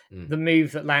parlor. The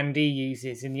move that Lan Di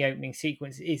uses in the opening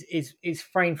sequence is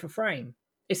frame for frame.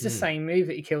 It's the same move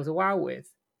that he kills a WoW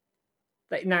with.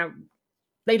 Now,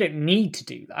 they don't need to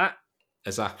do that.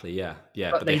 Exactly, yeah.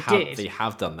 But they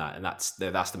have done that, and that's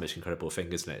the most incredible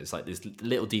thing, isn't it? It's like there's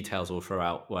little details all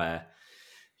throughout where,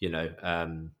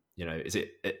 is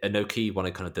it Inoki, one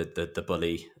of kind of the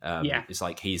bully? It's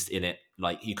like he's in it.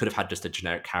 Like you could have had just a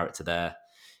generic character there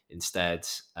instead.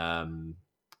 The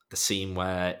scene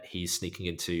where Ryo's sneaking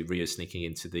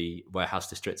into the warehouse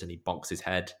district and he bonks his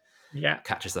head,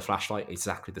 catches the flashlight,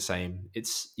 exactly the same.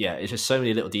 It's just so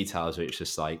many little details where it's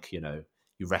just like, you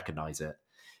recognize it,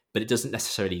 but it doesn't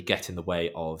necessarily get in the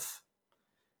way of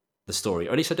the story,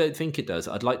 or at least I don't think it does.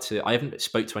 I haven't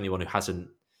spoke to anyone who hasn't.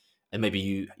 And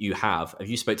maybe you have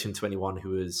you spoken to anyone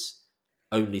who has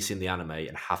only seen the anime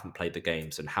and haven't played the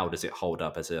games, and how does it hold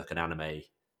up as an anime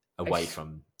away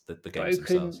from the games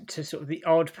themselves? To sort of the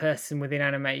odd person within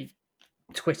anime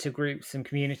Twitter groups and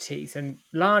communities, and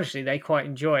largely they quite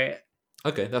enjoy it.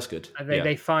 Okay, that's good.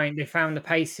 They found the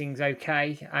pacing's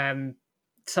okay.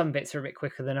 Some bits are a bit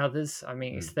quicker than others. I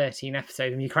mean, it's 13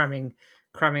 episodes, and you're cramming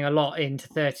a lot into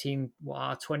 13,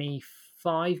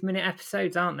 25-minute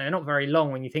episodes, aren't they? They're not very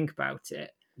long when you think about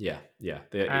it. Yeah.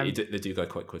 They do go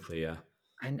quite quickly, yeah.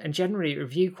 And generally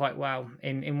review quite well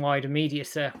in wider media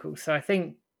circles. So I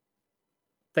think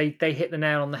they hit the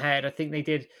nail on the head. I think they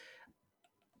did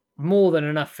more than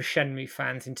enough for Shenmue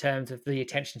fans in terms of the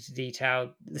attention to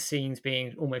detail, the scenes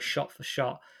being almost shot for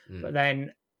shot, but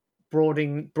then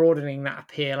broadening that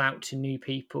appeal out to new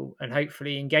people and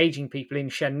hopefully engaging people in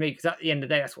Shenmue, because at the end of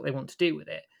the day, that's what they want to do with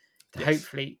it, to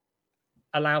hopefully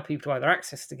allow people to either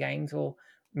access the games or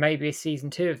maybe a season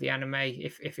 2 of the anime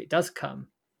if it does come.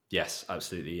 Yes,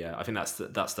 absolutely. Yeah, I think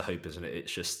that's the hope, isn't it?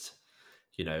 It's just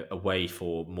a way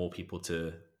for more people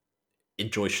to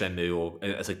enjoy Shenmue, or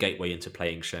as a gateway into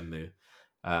playing Shenmue.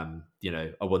 I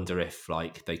wonder if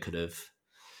like they could have,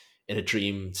 in a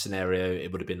dream scenario,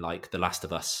 it would have been like The Last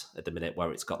of Us at the minute,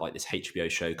 where it's got like this HBO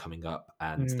show coming up,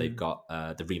 and they've got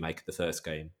the remake of the first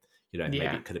game. Maybe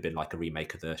it could have been like a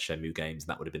remake of the Shenmue games, and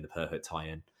that would have been the perfect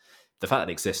tie-in. The fact that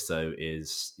it exists, though,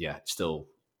 is still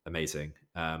amazing,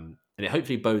 and it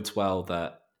hopefully bodes well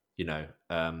that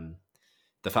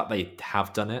the fact they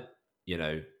have done it,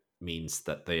 means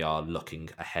that they are looking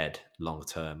ahead, long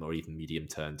term or even medium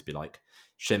term, to be like,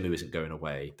 Shenmue isn't going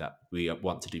away. That we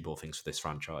want to do more things for this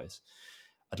franchise.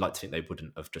 I'd like to think they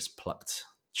wouldn't have just plucked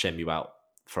Shenmue out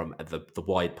from the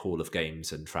wide pool of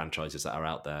games and franchises that are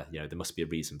out there, there must be a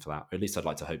reason for that. Or at least I'd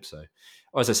like to hope so.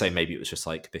 Or as I say, maybe it was just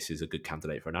like, this is a good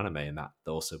candidate for an anime, and that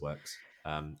also works.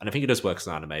 And I think it does work as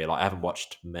an anime. Like, I haven't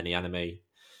watched many anime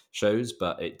shows,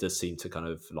 but it does seem to kind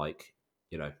of like,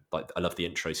 like, I love the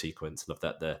intro sequence. Love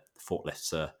that the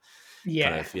forklifts are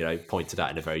kind of, pointed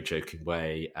out in a very joking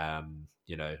way. And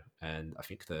I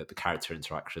think the character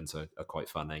interactions are quite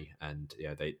funny, and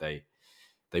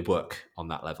they work on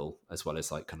that level as well as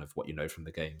like kind of what from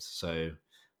the games. So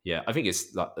yeah, I think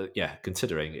it's like,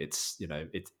 considering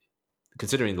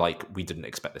considering like we didn't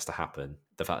expect this to happen,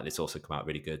 the fact that it's also come out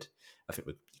really good, I think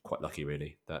we're quite lucky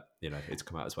really that it's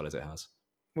come out as well as it has.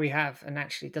 We have, and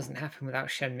actually it doesn't happen without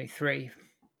Shenmue 3.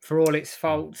 For all its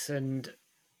faults and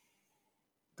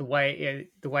the way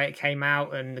it came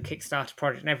out and the Kickstarter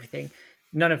project and everything,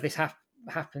 none of this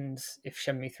happens if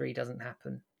Shenmue 3 doesn't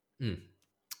happen.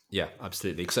 Yeah,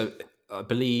 absolutely. So I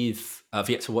believe I've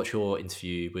yet to watch your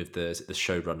interview with the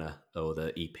showrunner or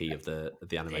the EP of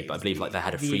the anime, but I believe like they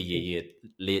had a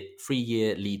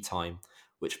 3-year lead time,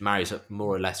 which marries up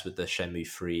more or less with the Shenmue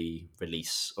 3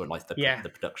 release, or like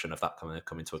the production of that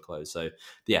coming to a close. So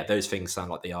yeah, those things sound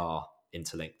like they are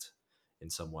interlinked in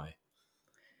some way.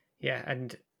 Yeah,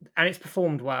 and it's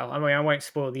performed well. I mean, I won't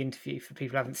spoil the interview for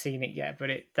people who haven't seen it yet, but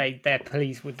they're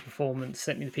pleased with the performance.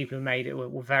 Certainly, the people who made it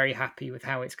were very happy with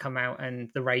how it's come out and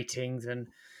the ratings and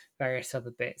various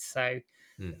other bits. So,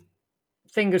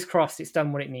 fingers crossed, it's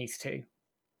done what it needs to.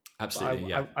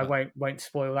 Absolutely, I won't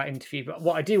spoil that interview. But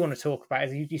what I do want to talk about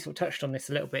is you sort of touched on this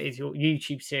a little bit. Is your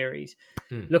YouTube series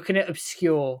looking at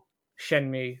obscure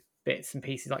Shenmue bits and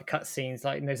pieces like cutscenes,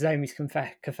 like Nozomi's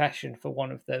confession for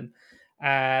one of them.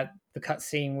 The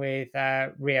cutscene with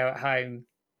Rio at home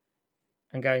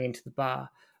and going into the bar.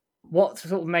 What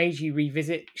sort of made you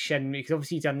revisit Shenmue? Because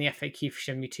obviously you've done the FAQ for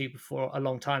Shenmue 2 before a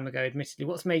long time ago, admittedly.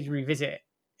 What's made you revisit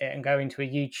it and go into a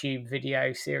YouTube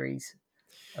video series?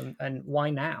 And why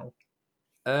now?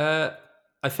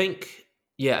 I think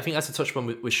that's a touch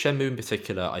point with Shenmue in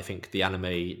particular. I think the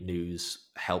anime news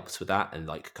helped with that and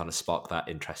like kind of sparked that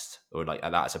interest, or like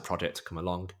that as a project to come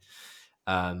along.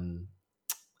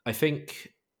 I think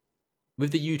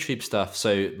with the YouTube stuff,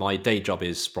 so my day job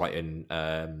is writing,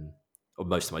 or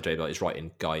most of my day job is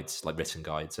writing guides, like written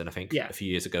guides. And I think a few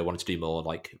years ago, I wanted to do more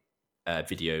like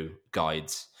video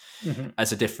guides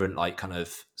as a different like kind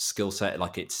of skill set.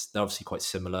 Like they're obviously quite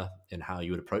similar in how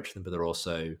you would approach them, but they're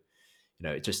also,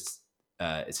 it just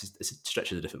it's a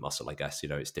stretch of a different muscle, I guess.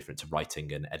 It's different to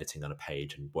writing and editing on a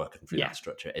page and working through that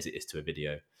structure as it is to a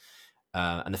video.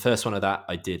 And the first one of that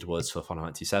I did was for Final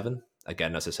Fantasy VII.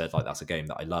 Again, as I said, like that's a game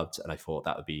that I loved, and I thought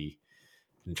that would be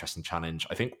an interesting challenge.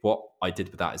 I think what I did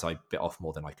with that is I bit off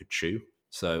more than I could chew.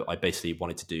 So I basically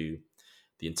wanted to do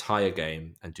the entire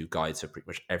game and do guides for pretty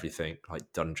much everything,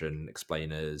 like dungeon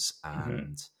explainers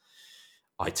and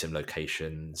item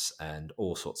locations and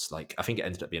all sorts. Like I think it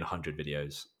ended up being 100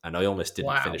 videos, and I almost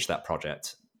didn't finish that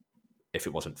project if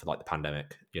it wasn't for like the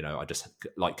pandemic. I just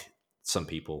like some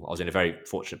people, I was in a very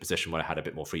fortunate position where I had a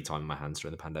bit more free time in my hands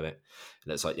during the pandemic,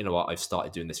 and it's like, what, I've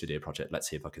started doing this video project, let's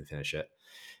see if I can finish it.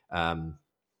 And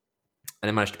I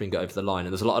managed to bring it over the line,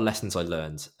 and there's a lot of lessons I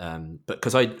learned, but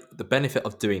because the benefit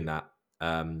of doing that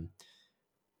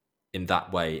in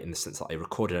that way, in the sense that I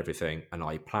recorded everything and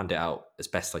I planned it out as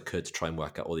best I could to try and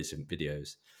work out all these different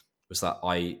videos, was that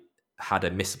I had a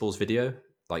missables video.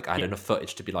 Like I had enough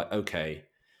footage to be like, okay,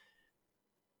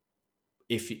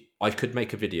 if I could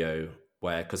make a video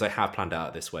where, because I have planned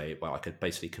out this way, where I could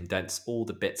basically condense all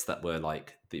the bits that were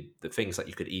like the things that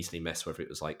you could easily miss, whether it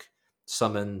was like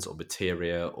summons or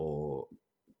materia or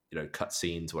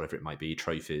cutscenes, whatever it might be,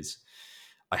 trophies.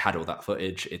 I had all that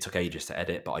footage. It took ages to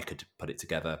edit, but I could put it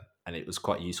together, and it was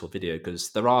quite a useful video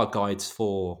because there are guides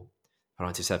for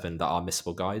Final Fantasy VII that are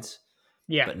missable guides,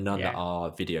 but none that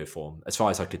are video form, as far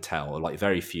as I could tell, or like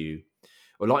very few.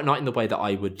 Or like not in the way that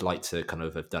I would like to kind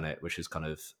of have done it, which is kind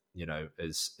of,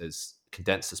 as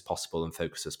condensed as possible and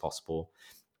focused as possible.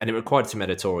 And it required some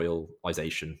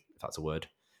editorialization, if that's a word,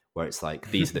 where it's like,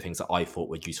 these are the things that I thought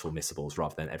were useful missables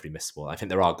rather than every missable. I think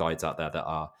there are guides out there that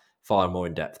are far more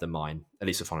in depth than mine, at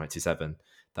least with Final Fantasy VII,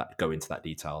 that go into that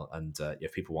detail. And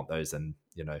if people want those, then,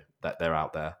 that they're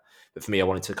out there. But for me, I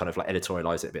wanted to kind of like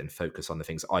editorialize it a bit and focus on the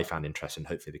things I found interesting.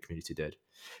 Hopefully the community did.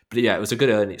 But yeah, it was a good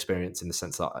learning experience in the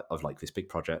sense that of like this big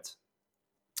project.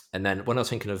 And then when I was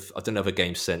thinking of, I've done other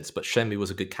games since, but Shenmue was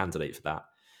a good candidate for that.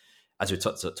 As we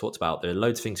talked about, there are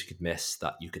loads of things you could miss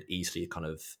that you could easily kind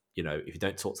of, if you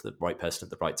don't talk to the right person at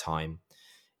the right time,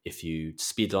 if you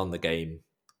speed on the game,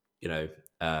 you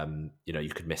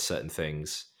could miss certain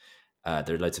things.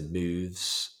 There are loads of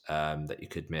moves that you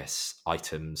could miss,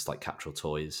 items like capsule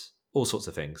toys all sorts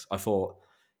of things. I thought,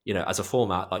 as a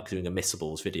format, like doing a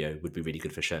missables video would be really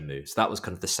good for Shenmue. So that was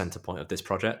kind of the center point of this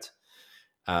project.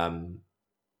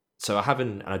 So I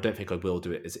haven't, and I don't think I will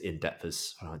do it as in depth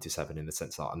as 97 in the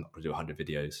sense that I'm not going to do 100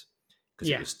 videos because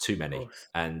it was too many.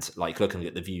 And like looking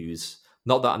at the views,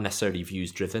 not that I'm necessarily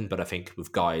views driven, but I think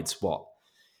with guides, what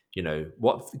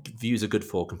views are good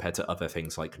for compared to other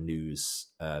things like news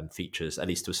features, at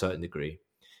least to a certain degree,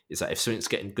 is that if something's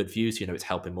getting good views, it's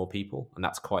helping more people. And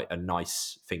that's quite a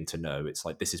nice thing to know. It's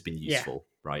like, this has been useful,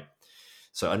 right?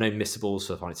 So I know Missables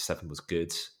for Final Fantasy 7 was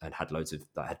good and had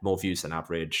that had more views than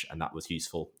average, and that was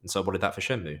useful. And so I wanted that for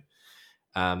Shenmue.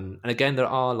 And again, there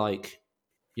are like,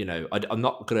 I'm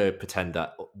not going to pretend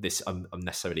that I'm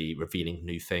necessarily revealing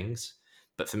new things,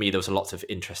 but for me, there was a lot of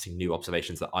interesting new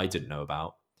observations that I didn't know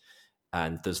about.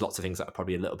 And there's lots of things that are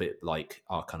probably a little bit like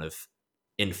are kind of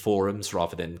in forums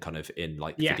rather than kind of in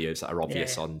like videos that are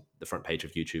obvious on the front page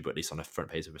of YouTube, or at least on the front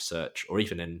page of research, or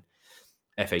even in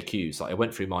FAQs. Like I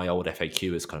went through my old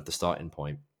FAQ as kind of the starting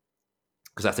point,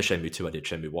 because after Shenmue 2 I did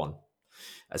Shenmue 1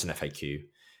 as an FAQ,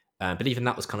 but even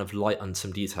that was kind of light on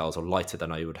some details, or lighter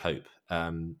than I would hope.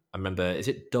 I remember, is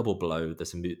it Double Blow?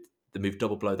 There's the move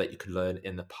Double Blow that you could learn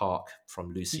in the park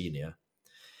from Lucinia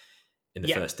in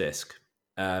the first disc.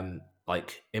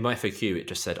 Like in my FAQ it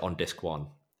just said on disc 1,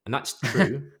 and that's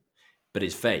true. But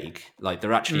it's vague. Like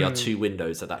there actually are two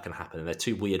windows that can happen, and they're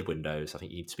two weird windows. I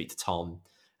think you need to speak to Tom,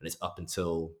 and it's up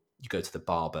until you go to the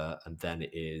barber, and then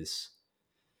it is,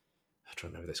 I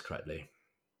don't remember this correctly,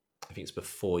 I think it's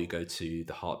before you go to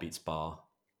the Heartbeats bar,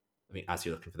 I mean, as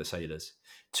you're looking for the sailors.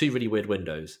 Two really weird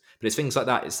windows. But it's things like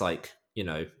that. It's like,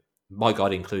 my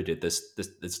guide included,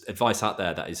 there's advice out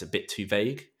there that is a bit too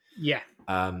vague. Yeah.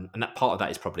 And that part of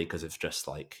that is probably because it's just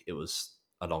like, it was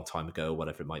a long time ago or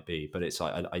whatever it might be. But it's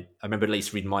like, I remember at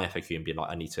least reading my FAQ and being like,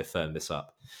 I need to firm this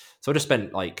up. So I just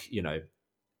spent like,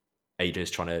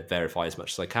 ages trying to verify as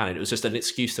much as I can. And it was just an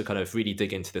excuse to kind of really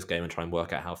dig into this game and try and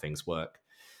work out how things work.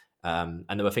 And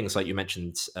there were things like you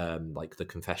mentioned, like the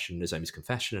confession, Nozomi's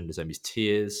confession and Nozomi's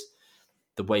tears.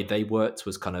 The way they worked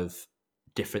was kind of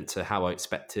different to how I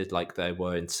expected. Like there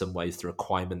were in some ways the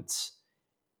requirements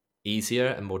easier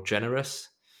and more generous.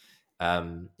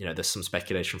 There's some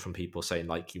speculation from people saying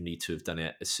like you need to have done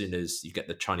it as soon as you get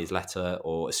the Chinese letter,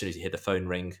 or as soon as you hear the phone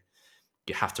ring,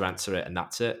 you have to answer it and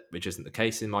that's it, which isn't the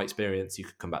case in my experience. You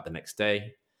could come back the next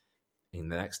day,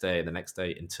 and the next day, and the next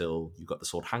day until you got the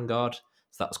sword handguard.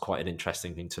 So that was quite an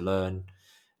interesting thing to learn.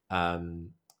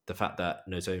 The fact that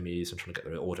Nozomi's, I'm trying to get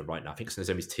the order right now, I think it's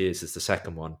Nozomi's Tears is the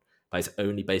second one, but it's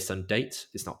only based on date.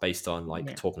 It's not based on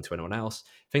like talking to anyone else.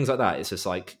 Things like that. It's just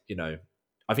like,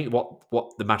 I think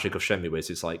what the magic of Shenmue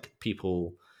is like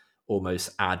people almost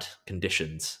add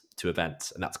conditions to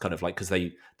events, and that's kind of like because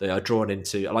they are drawn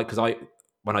into like, because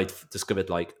when I discovered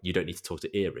like you don't need to talk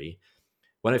to Eerie,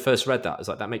 when I first read that I was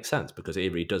like, that makes sense because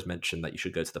Eerie does mention that you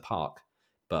should go to the park,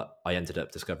 but I ended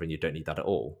up discovering you don't need that at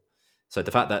all. So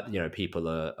the fact that people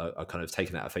are kind of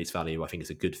taking that at face value, I think is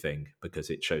a good thing, because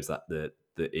it shows that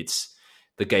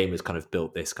the game has kind of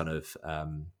built this kind of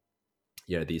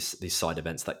these side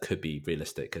events that could be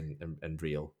realistic and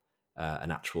real.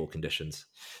 And actual conditions.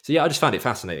 So yeah, I just found it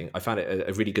fascinating. I found it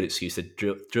a really good excuse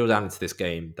to drill down into this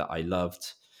game that I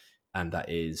loved, and that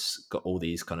is got all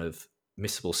these kind of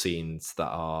missable scenes that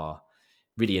are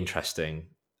really interesting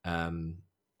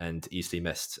and easily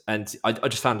missed. And I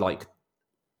just found, like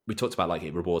we talked about, like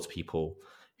it rewards people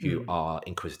who are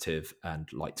inquisitive and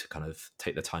like to kind of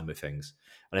take their time with things.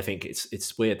 And I think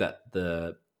it's weird that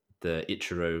the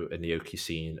Ichiro and Naoki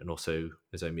scene, and also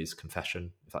Nozomi's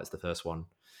confession, if that's the first one,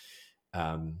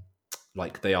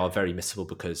 like they are very missable,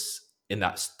 because in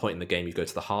that point in the game you go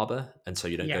to the harbor, and so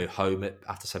you don't go home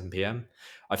after 7 p.m.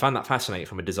 I find that fascinating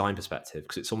from a design perspective,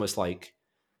 because it's almost like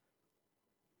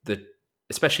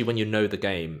especially when you know the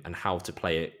game and how to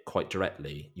play it quite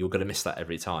directly, you're going to miss that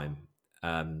every time.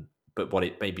 But what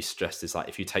it maybe suggests is that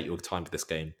if you take your time with this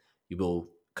game, you will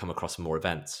come across more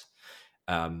events.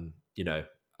 I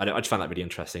just found that really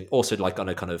interesting. Also, like on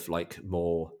a kind of like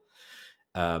more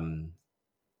on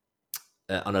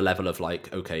a level of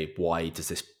like, okay, why does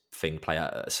this thing play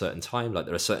out at a certain time? Like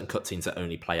there are certain cutscenes that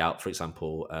only play out, for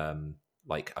example,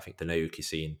 like I think the Naoki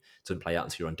scene doesn't play out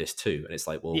until you're on disc 2, and it's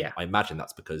like, well, I imagine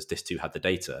that's because disc 2 had the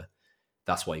data,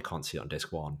 that's why you can't see it on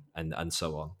disc 1, and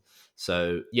so on.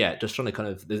 So yeah, just trying to kind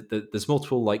of there's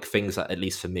multiple like things that, at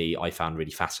least for me, I found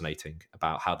really fascinating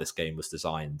about how this game was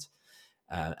designed,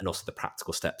 and also the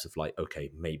practical steps of like, okay,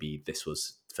 maybe this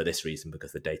was for this reason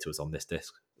because the data was on this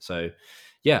disc. So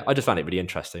yeah, I just found it really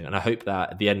interesting, and I hope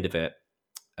that at the end of it,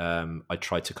 I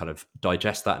try to kind of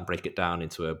digest that and break it down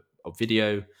into a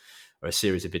video or a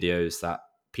series of videos that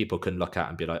people can look at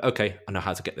and be like, okay, I know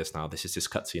how to get this now. This is this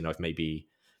cutscene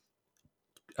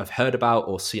I've heard about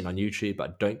or seen on YouTube, but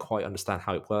I don't quite understand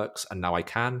how it works, and now I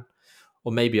can.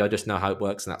 Or maybe I just know how it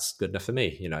works, and that's good enough for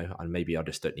me, and maybe I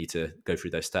just don't need to go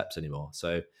through those steps anymore.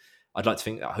 So I'd like to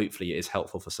think that hopefully it is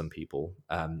helpful for some people,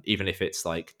 even if it's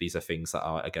like these are things that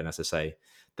are, again, as I say,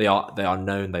 they are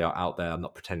known, they are out there. I'm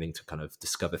not pretending to kind of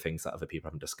discover things that other people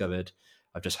haven't discovered.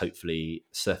 I've just hopefully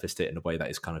surfaced it in a way that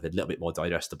is kind of a little bit more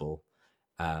digestible.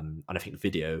 And I think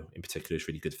video in particular is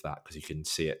really good for that because you can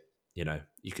see it.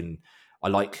 You can. I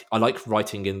like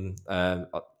writing in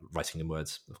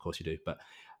words, of course you do, but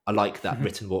I like that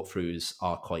written walkthroughs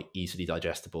are quite easily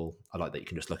digestible. I like that you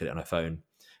can just look at it on a phone,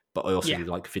 but I also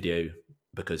like video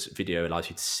because video allows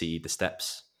you to see the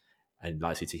steps and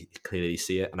allows you to clearly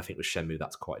see it. And I think with Shenmue,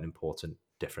 that's quite an important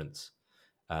difference.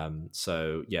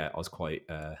 So yeah, I was quite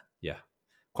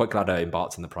glad I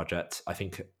embarked on the project. I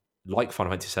think like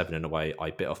Final Fantasy VII in a way,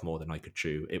 I bit off more than I could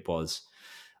chew. It was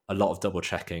a lot of double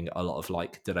checking, a lot of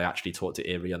like, did I actually talk to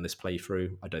Iri on this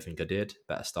playthrough? I don't think I did.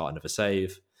 Better start another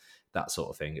save, that sort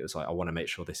of thing. It was like, I want to make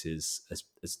sure this is as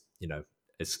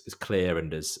clear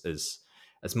and as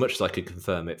much as I could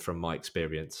confirm it from my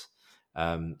experience.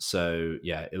 So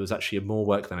yeah, it was actually more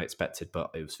work than I expected,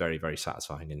 but it was very, very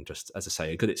satisfying. And just, as I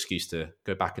say, a good excuse to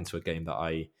go back into a game that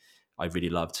I really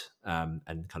loved,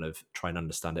 and kind of try and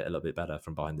understand it a little bit better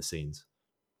from behind the scenes.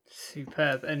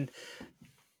 Superb. And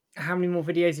how many more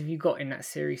videos have you got in that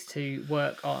series to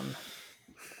work on?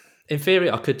 In theory,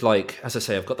 I could, as I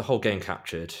say, I've got the whole game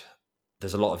captured.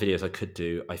 There's a lot of videos I could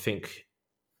do. I think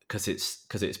because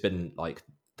it's been like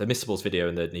the Missables video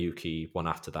and the Niyuki one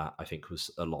after that, I think was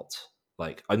a lot.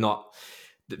 Like, the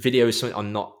video is something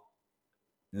I'm not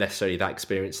necessarily that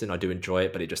experienced in. I do enjoy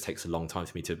it, but it just takes a long time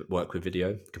for me to work with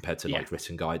video compared to like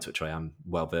written guides, which I am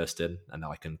well versed in, and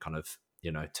I can kind of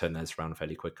turn those around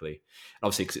fairly quickly. And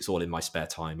obviously, because it's all in my spare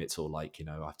time, it's all like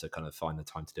I have to kind of find the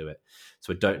time to do it.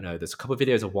 So I don't know. There's a couple of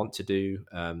videos I want to do.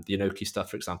 The Inoki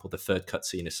stuff, for example, the third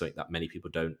cutscene is something that many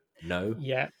people don't know.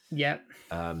 Yeah.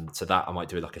 So that I might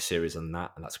do like a series on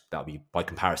that, and that'll be by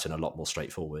comparison a lot more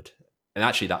straightforward. And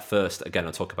actually, that first, again,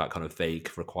 I'll talk about kind of vague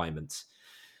requirements.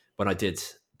 When I did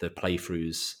the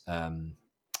playthroughs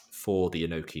for the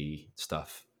Inoki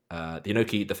stuff,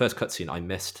 the first cutscene I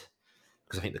missed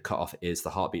because I think the cutoff is the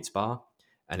heartbeats bar,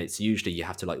 and it's usually you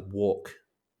have to like walk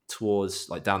towards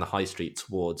like down the high street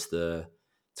towards the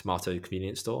tomato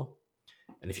convenience store,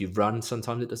 and if you run,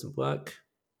 sometimes it doesn't work,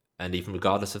 and even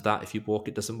regardless of that, if you walk,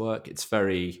 it doesn't work. It's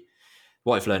very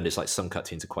what I've learned is like some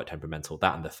cutscenes are quite temperamental.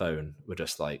 That and the phone were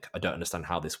just like, I don't understand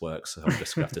how this works. So I'm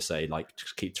just going to have to say, like,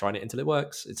 just keep trying it until it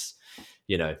works. It's,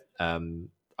 I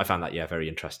found that, very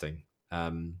interesting.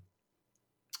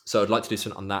 So I'd like to do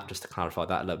something on that just to clarify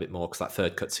that a little bit more, because that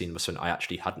third cutscene was something I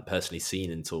actually hadn't personally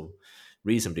seen until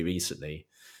reasonably recently.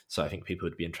 So I think people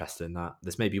would be interested in that.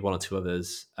 There's maybe one or two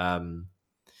others. But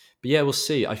yeah, we'll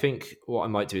see. I think what I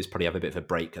might do is probably have a bit of a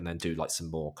break and then do like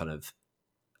some more kind of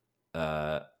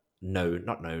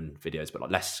not known videos, but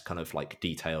like less kind of like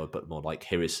detailed, but more like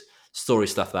here is story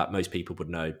stuff that most people would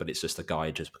know, but it's just a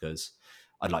guide, just because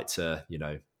I'd like to,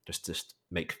 just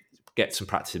get some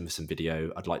practice in with some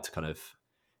video. I'd like to kind of,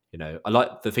 I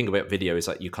like the thing about video is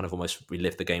that you kind of almost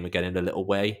relive the game again in a little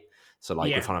way. So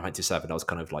like with Final Fantasy VII, I was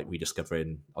kind of like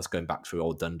I was going back through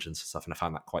old dungeons and stuff, and I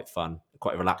found that quite fun,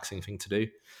 quite a relaxing thing to do.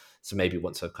 So maybe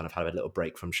once I've kind of had a little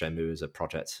break from Shenmue as a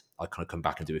project, I'll kind of come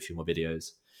back and do a few more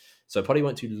videos. So I probably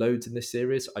won't do loads in this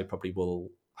series. I probably will,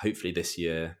 hopefully this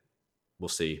year, we'll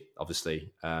see,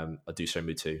 obviously. I'll do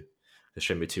Shenmue 2. Because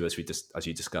Shenmue 2, as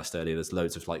you discussed earlier, there's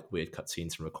loads of like weird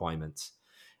cutscenes and requirements.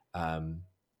 I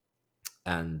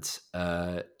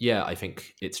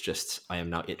think it's just, I am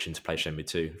now itching to play Shenmue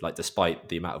 2. Like, despite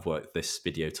the amount of work this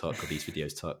video took, or these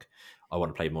videos took, I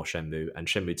want to play more Shenmue. And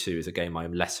Shenmue 2 is a game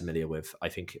I'm less familiar with. I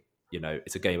think,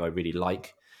 it's a game I really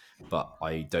like, but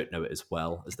I don't know it as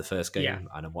well as the first game,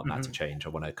 and I want that to change. I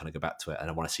want to kind of go back to it, and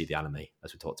I want to see the anime,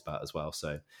 as we talked about as well.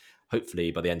 So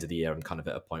hopefully by the end of the year, I'm kind of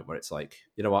at a point where it's like,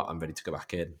 you know what, I'm ready to go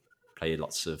back in, play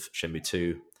lots of Shenmue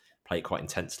 2, play it quite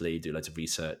intensely, do loads of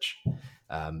research.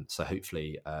 So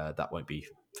hopefully that won't be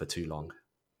for too long.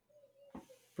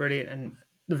 Brilliant. And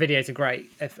the videos are great.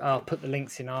 I'll put the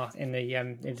links in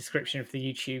the description of the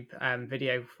YouTube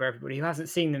video for everybody who hasn't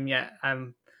seen them yet.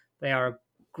 They are a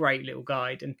great little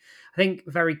guide, and I think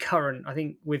very current. I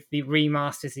think with the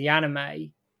remasters, the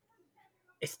anime,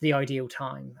 it's the ideal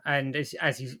time. And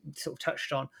as you sort of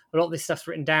touched on, a lot of this stuff's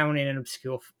written down in an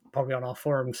obscure, probably on our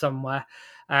forum somewhere,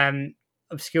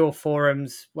 obscure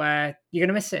forums where you're going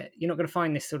to miss it. You're not going to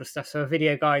find this sort of stuff. So a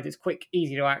video guide that's quick,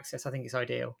 easy to access, I think is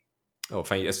ideal. Oh,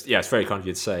 thank you. It's very kind of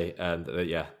you to say.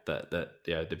 The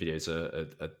videos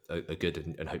are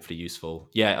good and hopefully useful.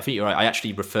 Yeah, I think you're right. I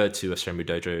actually referred to a Shenmue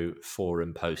Dojo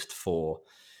forum post for.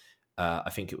 I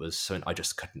think it was something I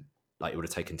just couldn't, like, it would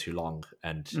have taken too long,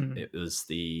 and it was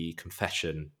the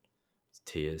confession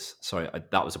tears. Sorry,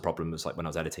 that was a problem. It was like when I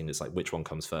was editing, it's like, which one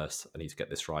comes first? I need to get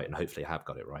this right, and hopefully I have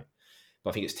got it right.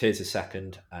 But I think it's tears is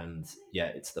second, and yeah,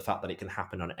 it's the fact that it can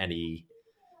happen on any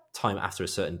time after a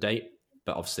certain date.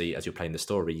 But obviously, as you're playing the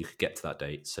story, you could get to that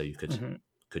date. So you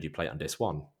could you play it on disc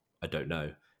one? I don't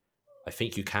know. I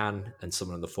think you can, and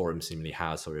someone on the forum seemingly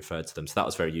has or referred to them. So that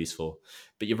was very useful.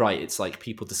 But you're right, it's like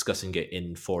people discussing it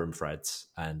in forum threads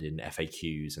and in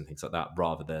FAQs and things like that,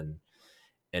 rather than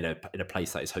in a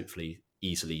place that is hopefully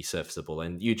easily surfaceable.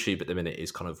 And YouTube at the minute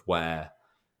is kind of where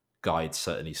guides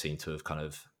certainly seem to have kind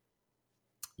of,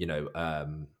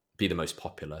 be the most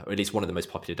popular, or at least one of the most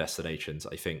popular destinations.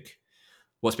 I think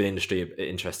what's been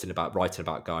interesting about writing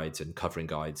about guides and covering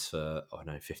guides for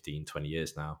 15, 20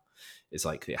 years now is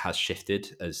like it has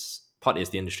shifted, as partly as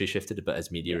the industry shifted, but as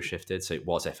media has shifted. So it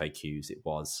was FAQs, it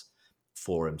was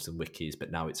forums and wikis,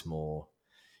 but now it's more,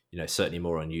 certainly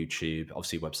more on YouTube.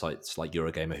 Obviously websites like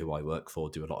Eurogamer, who I work for,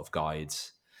 do a lot of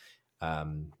guides,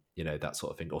 that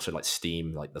sort of thing. Also like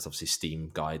Steam, like there's obviously Steam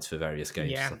guides for various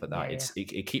games, stuff like that.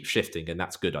 It keeps shifting, and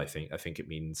that's good. I think it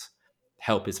means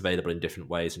help is available in different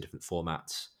ways and different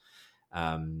formats.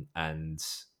 And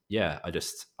yeah, I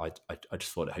just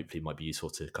thought it hopefully might be useful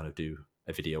to kind of do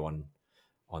a video on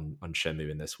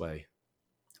Shenmue in this way.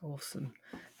 Awesome.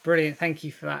 Brilliant. Thank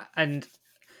you for that. And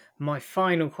my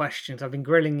final questions, I've been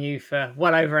grilling you for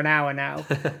well over an hour now.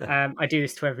 I do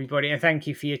this to everybody. And thank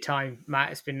you for your time,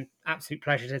 Matt. It's been an absolute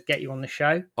pleasure to get you on the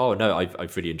show. Oh, no,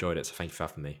 I've really enjoyed it. So thank you for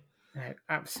having me.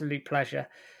 Absolute pleasure.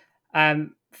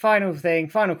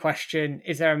 Final question.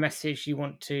 Is there a message you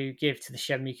want to give to the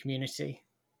Shenmue community?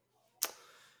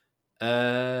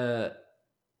 I'd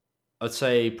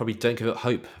say probably don't give it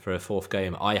hope for a fourth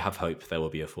game. I have hope there will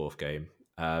be a fourth game.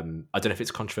 I don't know if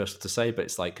it's controversial to say, but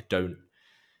it's like, don't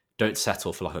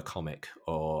settle for like a comic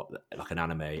or like an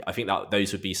anime. I think that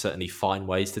those would be certainly fine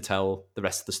ways to tell the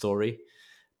rest of the story,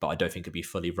 but I don't think it'd be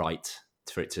fully right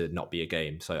for it to not be a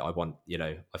game. So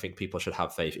I think people should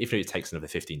have faith, even if it takes another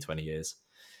 15, 20 years.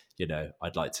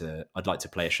 I'd like to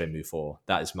play a Shenmue 4.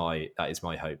 That is my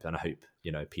hope, and I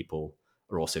hope people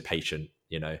are also patient.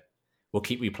 We'll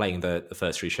keep replaying the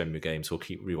first three Shenmue games. We'll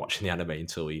keep rewatching the anime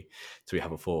until we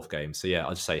have a fourth game. So yeah,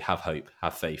 I'll just say have hope,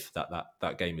 have faith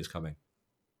that game is coming.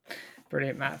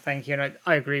 Brilliant, Matt. Thank you. And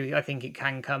I agree with you. I think it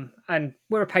can come. And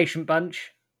we're a patient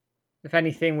bunch. If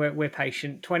anything, we're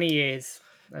patient. 20 years.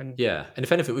 And yeah, and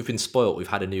if anything, we've been spoilt. We've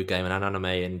had a new game and an anime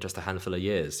in just a handful of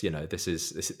years. These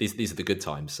are the good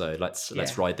times. So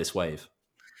let's ride this wave.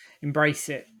 Embrace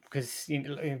it, because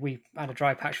we had a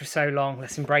dry patch for so long.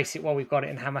 Let's embrace it while we've got it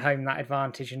and hammer home that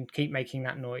advantage and keep making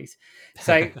that noise.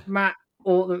 So Matt,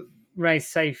 all that remains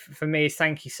safe for me is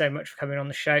thank you so much for coming on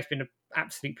the show. It's been an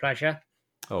absolute pleasure.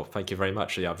 Oh, thank you very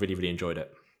much. Yeah, I've really, really enjoyed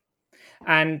it.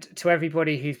 And to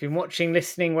everybody who's been watching,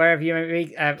 listening, wherever you may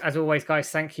be, as always, guys,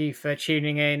 thank you for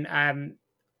tuning in.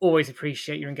 Always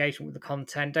appreciate your engagement with the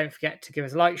content. Don't forget to give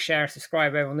us a like, share,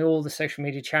 subscribe over on all the social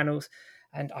media channels.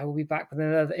 And I will be back with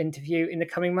another interview in the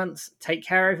coming months. Take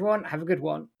care, everyone. Have a good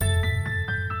one.